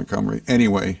from Montgomery.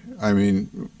 Anyway, I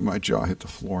mean, my jaw hit the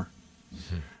floor.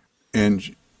 Mm-hmm.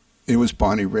 And it was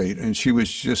Bonnie Raitt, and she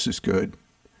was just as good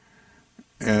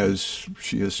as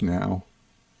she is now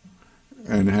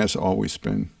and has always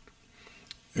been.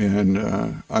 And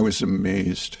I was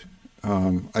amazed.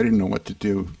 I didn't know what to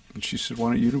do. And she said,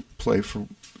 why don't you play for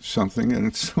something?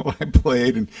 And so I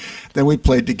played, and then we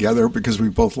played together because we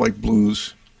both like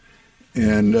blues.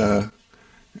 And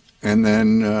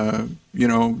then, you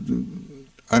know,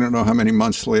 I don't know how many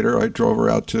months later, I drove her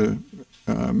out to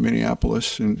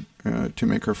Minneapolis and to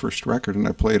make her first record. And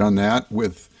I played on that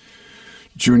with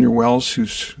Junior Wells,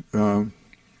 who's part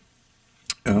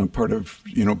of,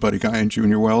 you know, Buddy Guy and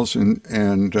Junior Wells,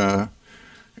 and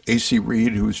A.C.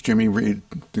 Reed, who was Jimmy Reed,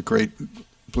 the great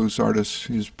blues artist,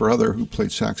 his brother, who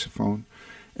played saxophone,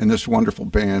 and this wonderful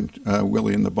band,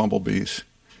 Willie and the Bumblebees.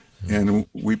 Mm-hmm. And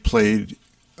we played,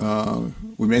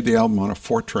 we made the album on a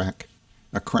 4-track,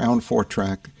 a Crown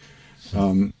 4-track,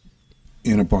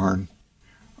 in a barn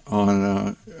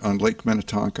on Lake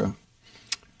Minnetonka.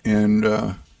 And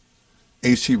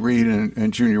A.C. Reed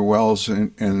and Junior Wells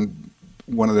and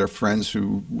one of their friends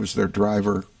who was their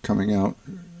driver coming out.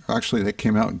 Actually, they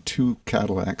came out in 2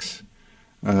 Cadillacs,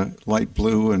 light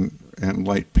blue and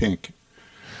light pink,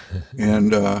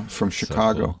 and from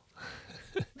Chicago.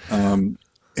 So cool.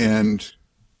 And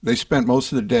they spent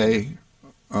most of the day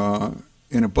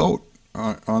in a boat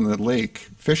on the lake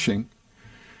fishing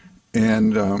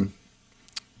and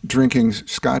drinking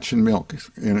scotch and milk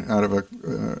out of a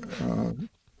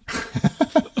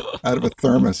out of a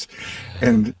thermos.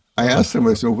 And I asked them,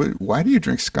 I said, why do you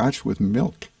drink scotch with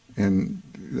milk? And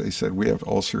they said, we have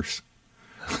ulcers.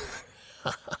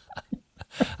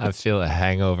 I feel a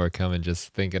hangover coming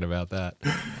just thinking about that.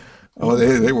 Oh,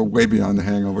 they were way beyond the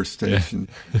hangover stage. Yeah. And,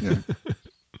 yeah.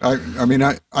 I mean,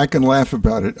 I can laugh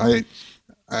about it.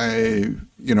 I'm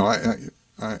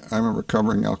a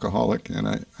recovering alcoholic, and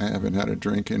I haven't had a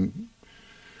drink in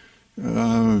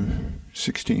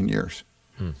 16 years.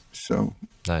 So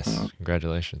nice.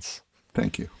 Congratulations.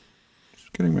 Thank you.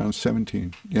 Getting around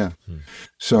 17. Yeah.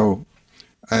 So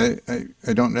I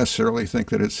don't necessarily think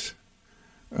that it's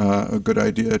a good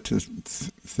idea to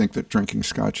think that drinking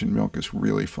scotch and milk is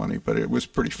really funny, but it was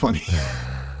pretty funny.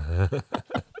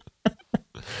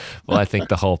 Well, I think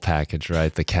the whole package,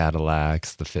 right? The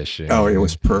Cadillacs, the fishing. Oh, it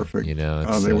was perfect. You know,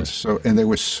 they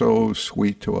were so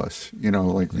sweet to us. You know,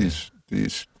 like these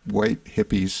white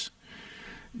hippies.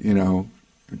 You know,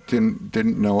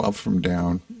 didn't know up from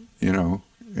down. You know,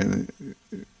 and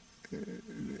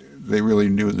they really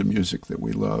knew the music that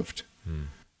we loved,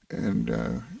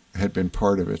 and had been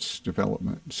part of its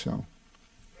development. So,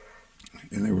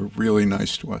 and they were really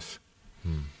nice to us,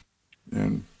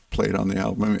 and played on the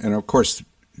album. And of course,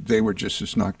 they were just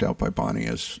as knocked out by Bonnie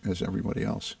as everybody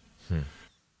else. You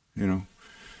know,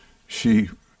 she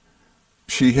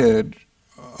had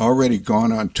already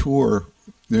gone on tour.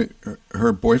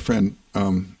 Her boyfriend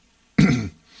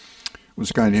was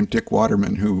a guy named Dick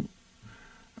Waterman who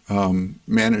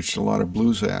managed a lot of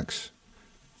blues acts,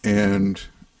 and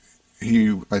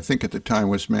he, I think at the time,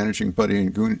 was managing Buddy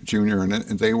and Junior, and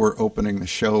they were opening the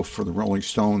show for the Rolling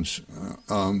Stones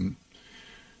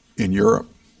in Europe,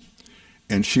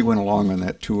 and she went along on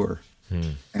that tour.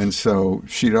 And so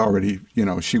she'd already, you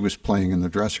know, she was playing in the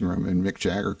dressing room, and Mick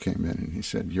Jagger came in, and he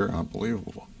said, "You're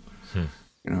unbelievable. You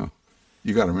know,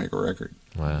 you got to make a record."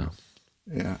 Wow.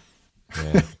 Yeah.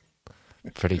 Yeah.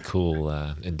 Pretty cool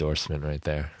endorsement right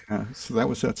there. Yeah, so that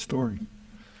was that story.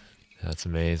 That's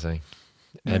amazing.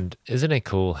 Yeah. And isn't it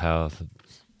cool how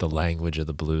the language of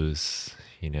the blues,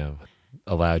 you know,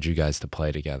 allowed you guys to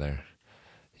play together,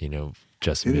 you know,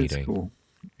 just meeting? It is cool.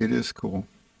 It is cool.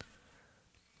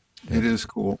 Yeah. It is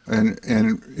cool. And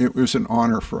it was an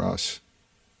honor for us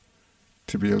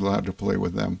to be allowed to play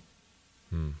with them.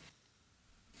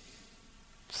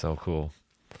 So cool.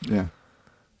 Yeah.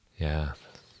 Yeah.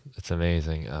 It's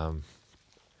amazing.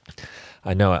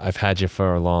 I know I've had you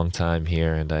for a long time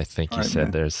here, and I think you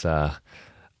said there's a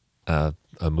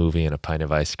movie and a pint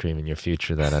of ice cream in your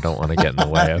future that I don't want to get in the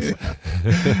way of.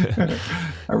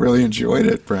 I really enjoyed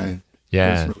it, Brian.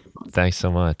 Yeah. Really thanks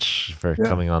so much for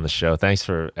coming on the show. Thanks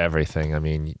for everything. I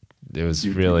mean, it was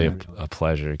really a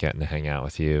pleasure getting to hang out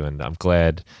with you, and I'm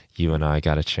glad you and I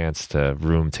got a chance to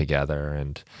room together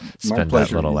and spend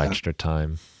that little extra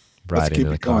time riding in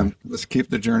the car. Let's keep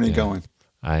the journey going.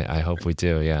 I hope we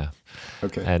do, yeah.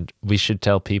 Okay. And we should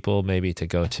tell people maybe to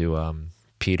go to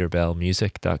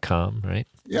peterbellmusic.com, right?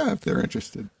 Yeah, if they're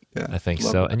interested. Yeah, I think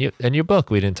love so. that. And your book,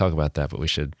 we didn't talk about that, but we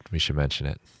should mention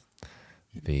it.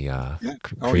 The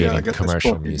creating I got this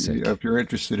commercial book. music. If you're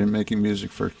interested in making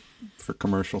music for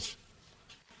commercials,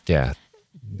 Yeah.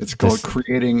 it's called This-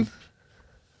 Creating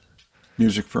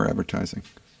Music for Advertising.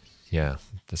 Yeah.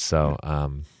 So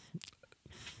How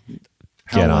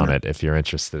get on wonderful. it if you're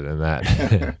interested in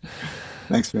that.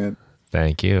 Thanks, man.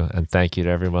 Thank you. And thank you to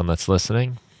everyone that's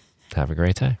listening. Have a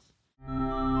great day.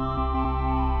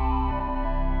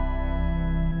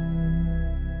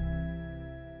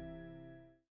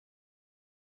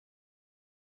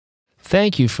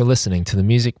 Thank you for listening to the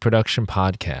Music Production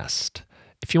Podcast.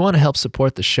 If you want to help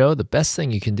support the show, the best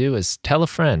thing you can do is tell a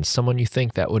friend, someone you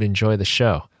think that would enjoy the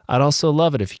show. I'd also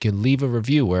love it if you could leave a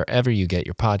review wherever you get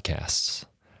your podcasts.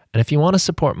 And if you want to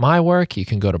support my work, you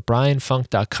can go to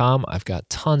brianfunk.com. I've got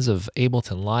tons of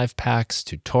Ableton Live packs,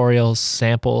 tutorials,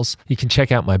 samples. You can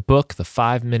check out my book, The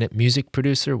 5-Minute Music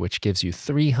Producer, which gives you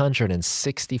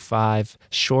 365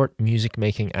 short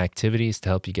music-making activities to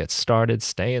help you get started,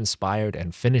 stay inspired,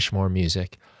 and finish more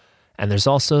music. And there's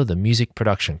also the Music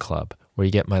Production Club, where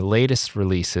you get my latest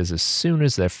releases as soon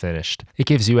as they're finished. It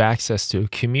gives you access to a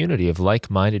community of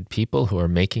like-minded people who are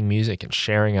making music and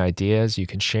sharing ideas. You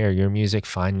can share your music,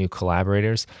 find new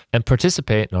collaborators, and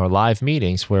participate in our live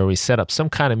meetings where we set up some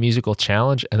kind of musical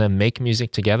challenge and then make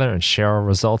music together and share our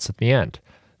results at the end.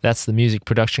 That's the Music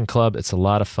Production Club. It's a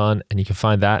lot of fun, and you can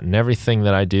find that and everything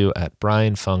that I do at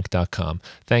brianfunk.com.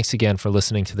 Thanks again for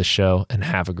listening to the show, and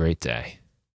have a great day.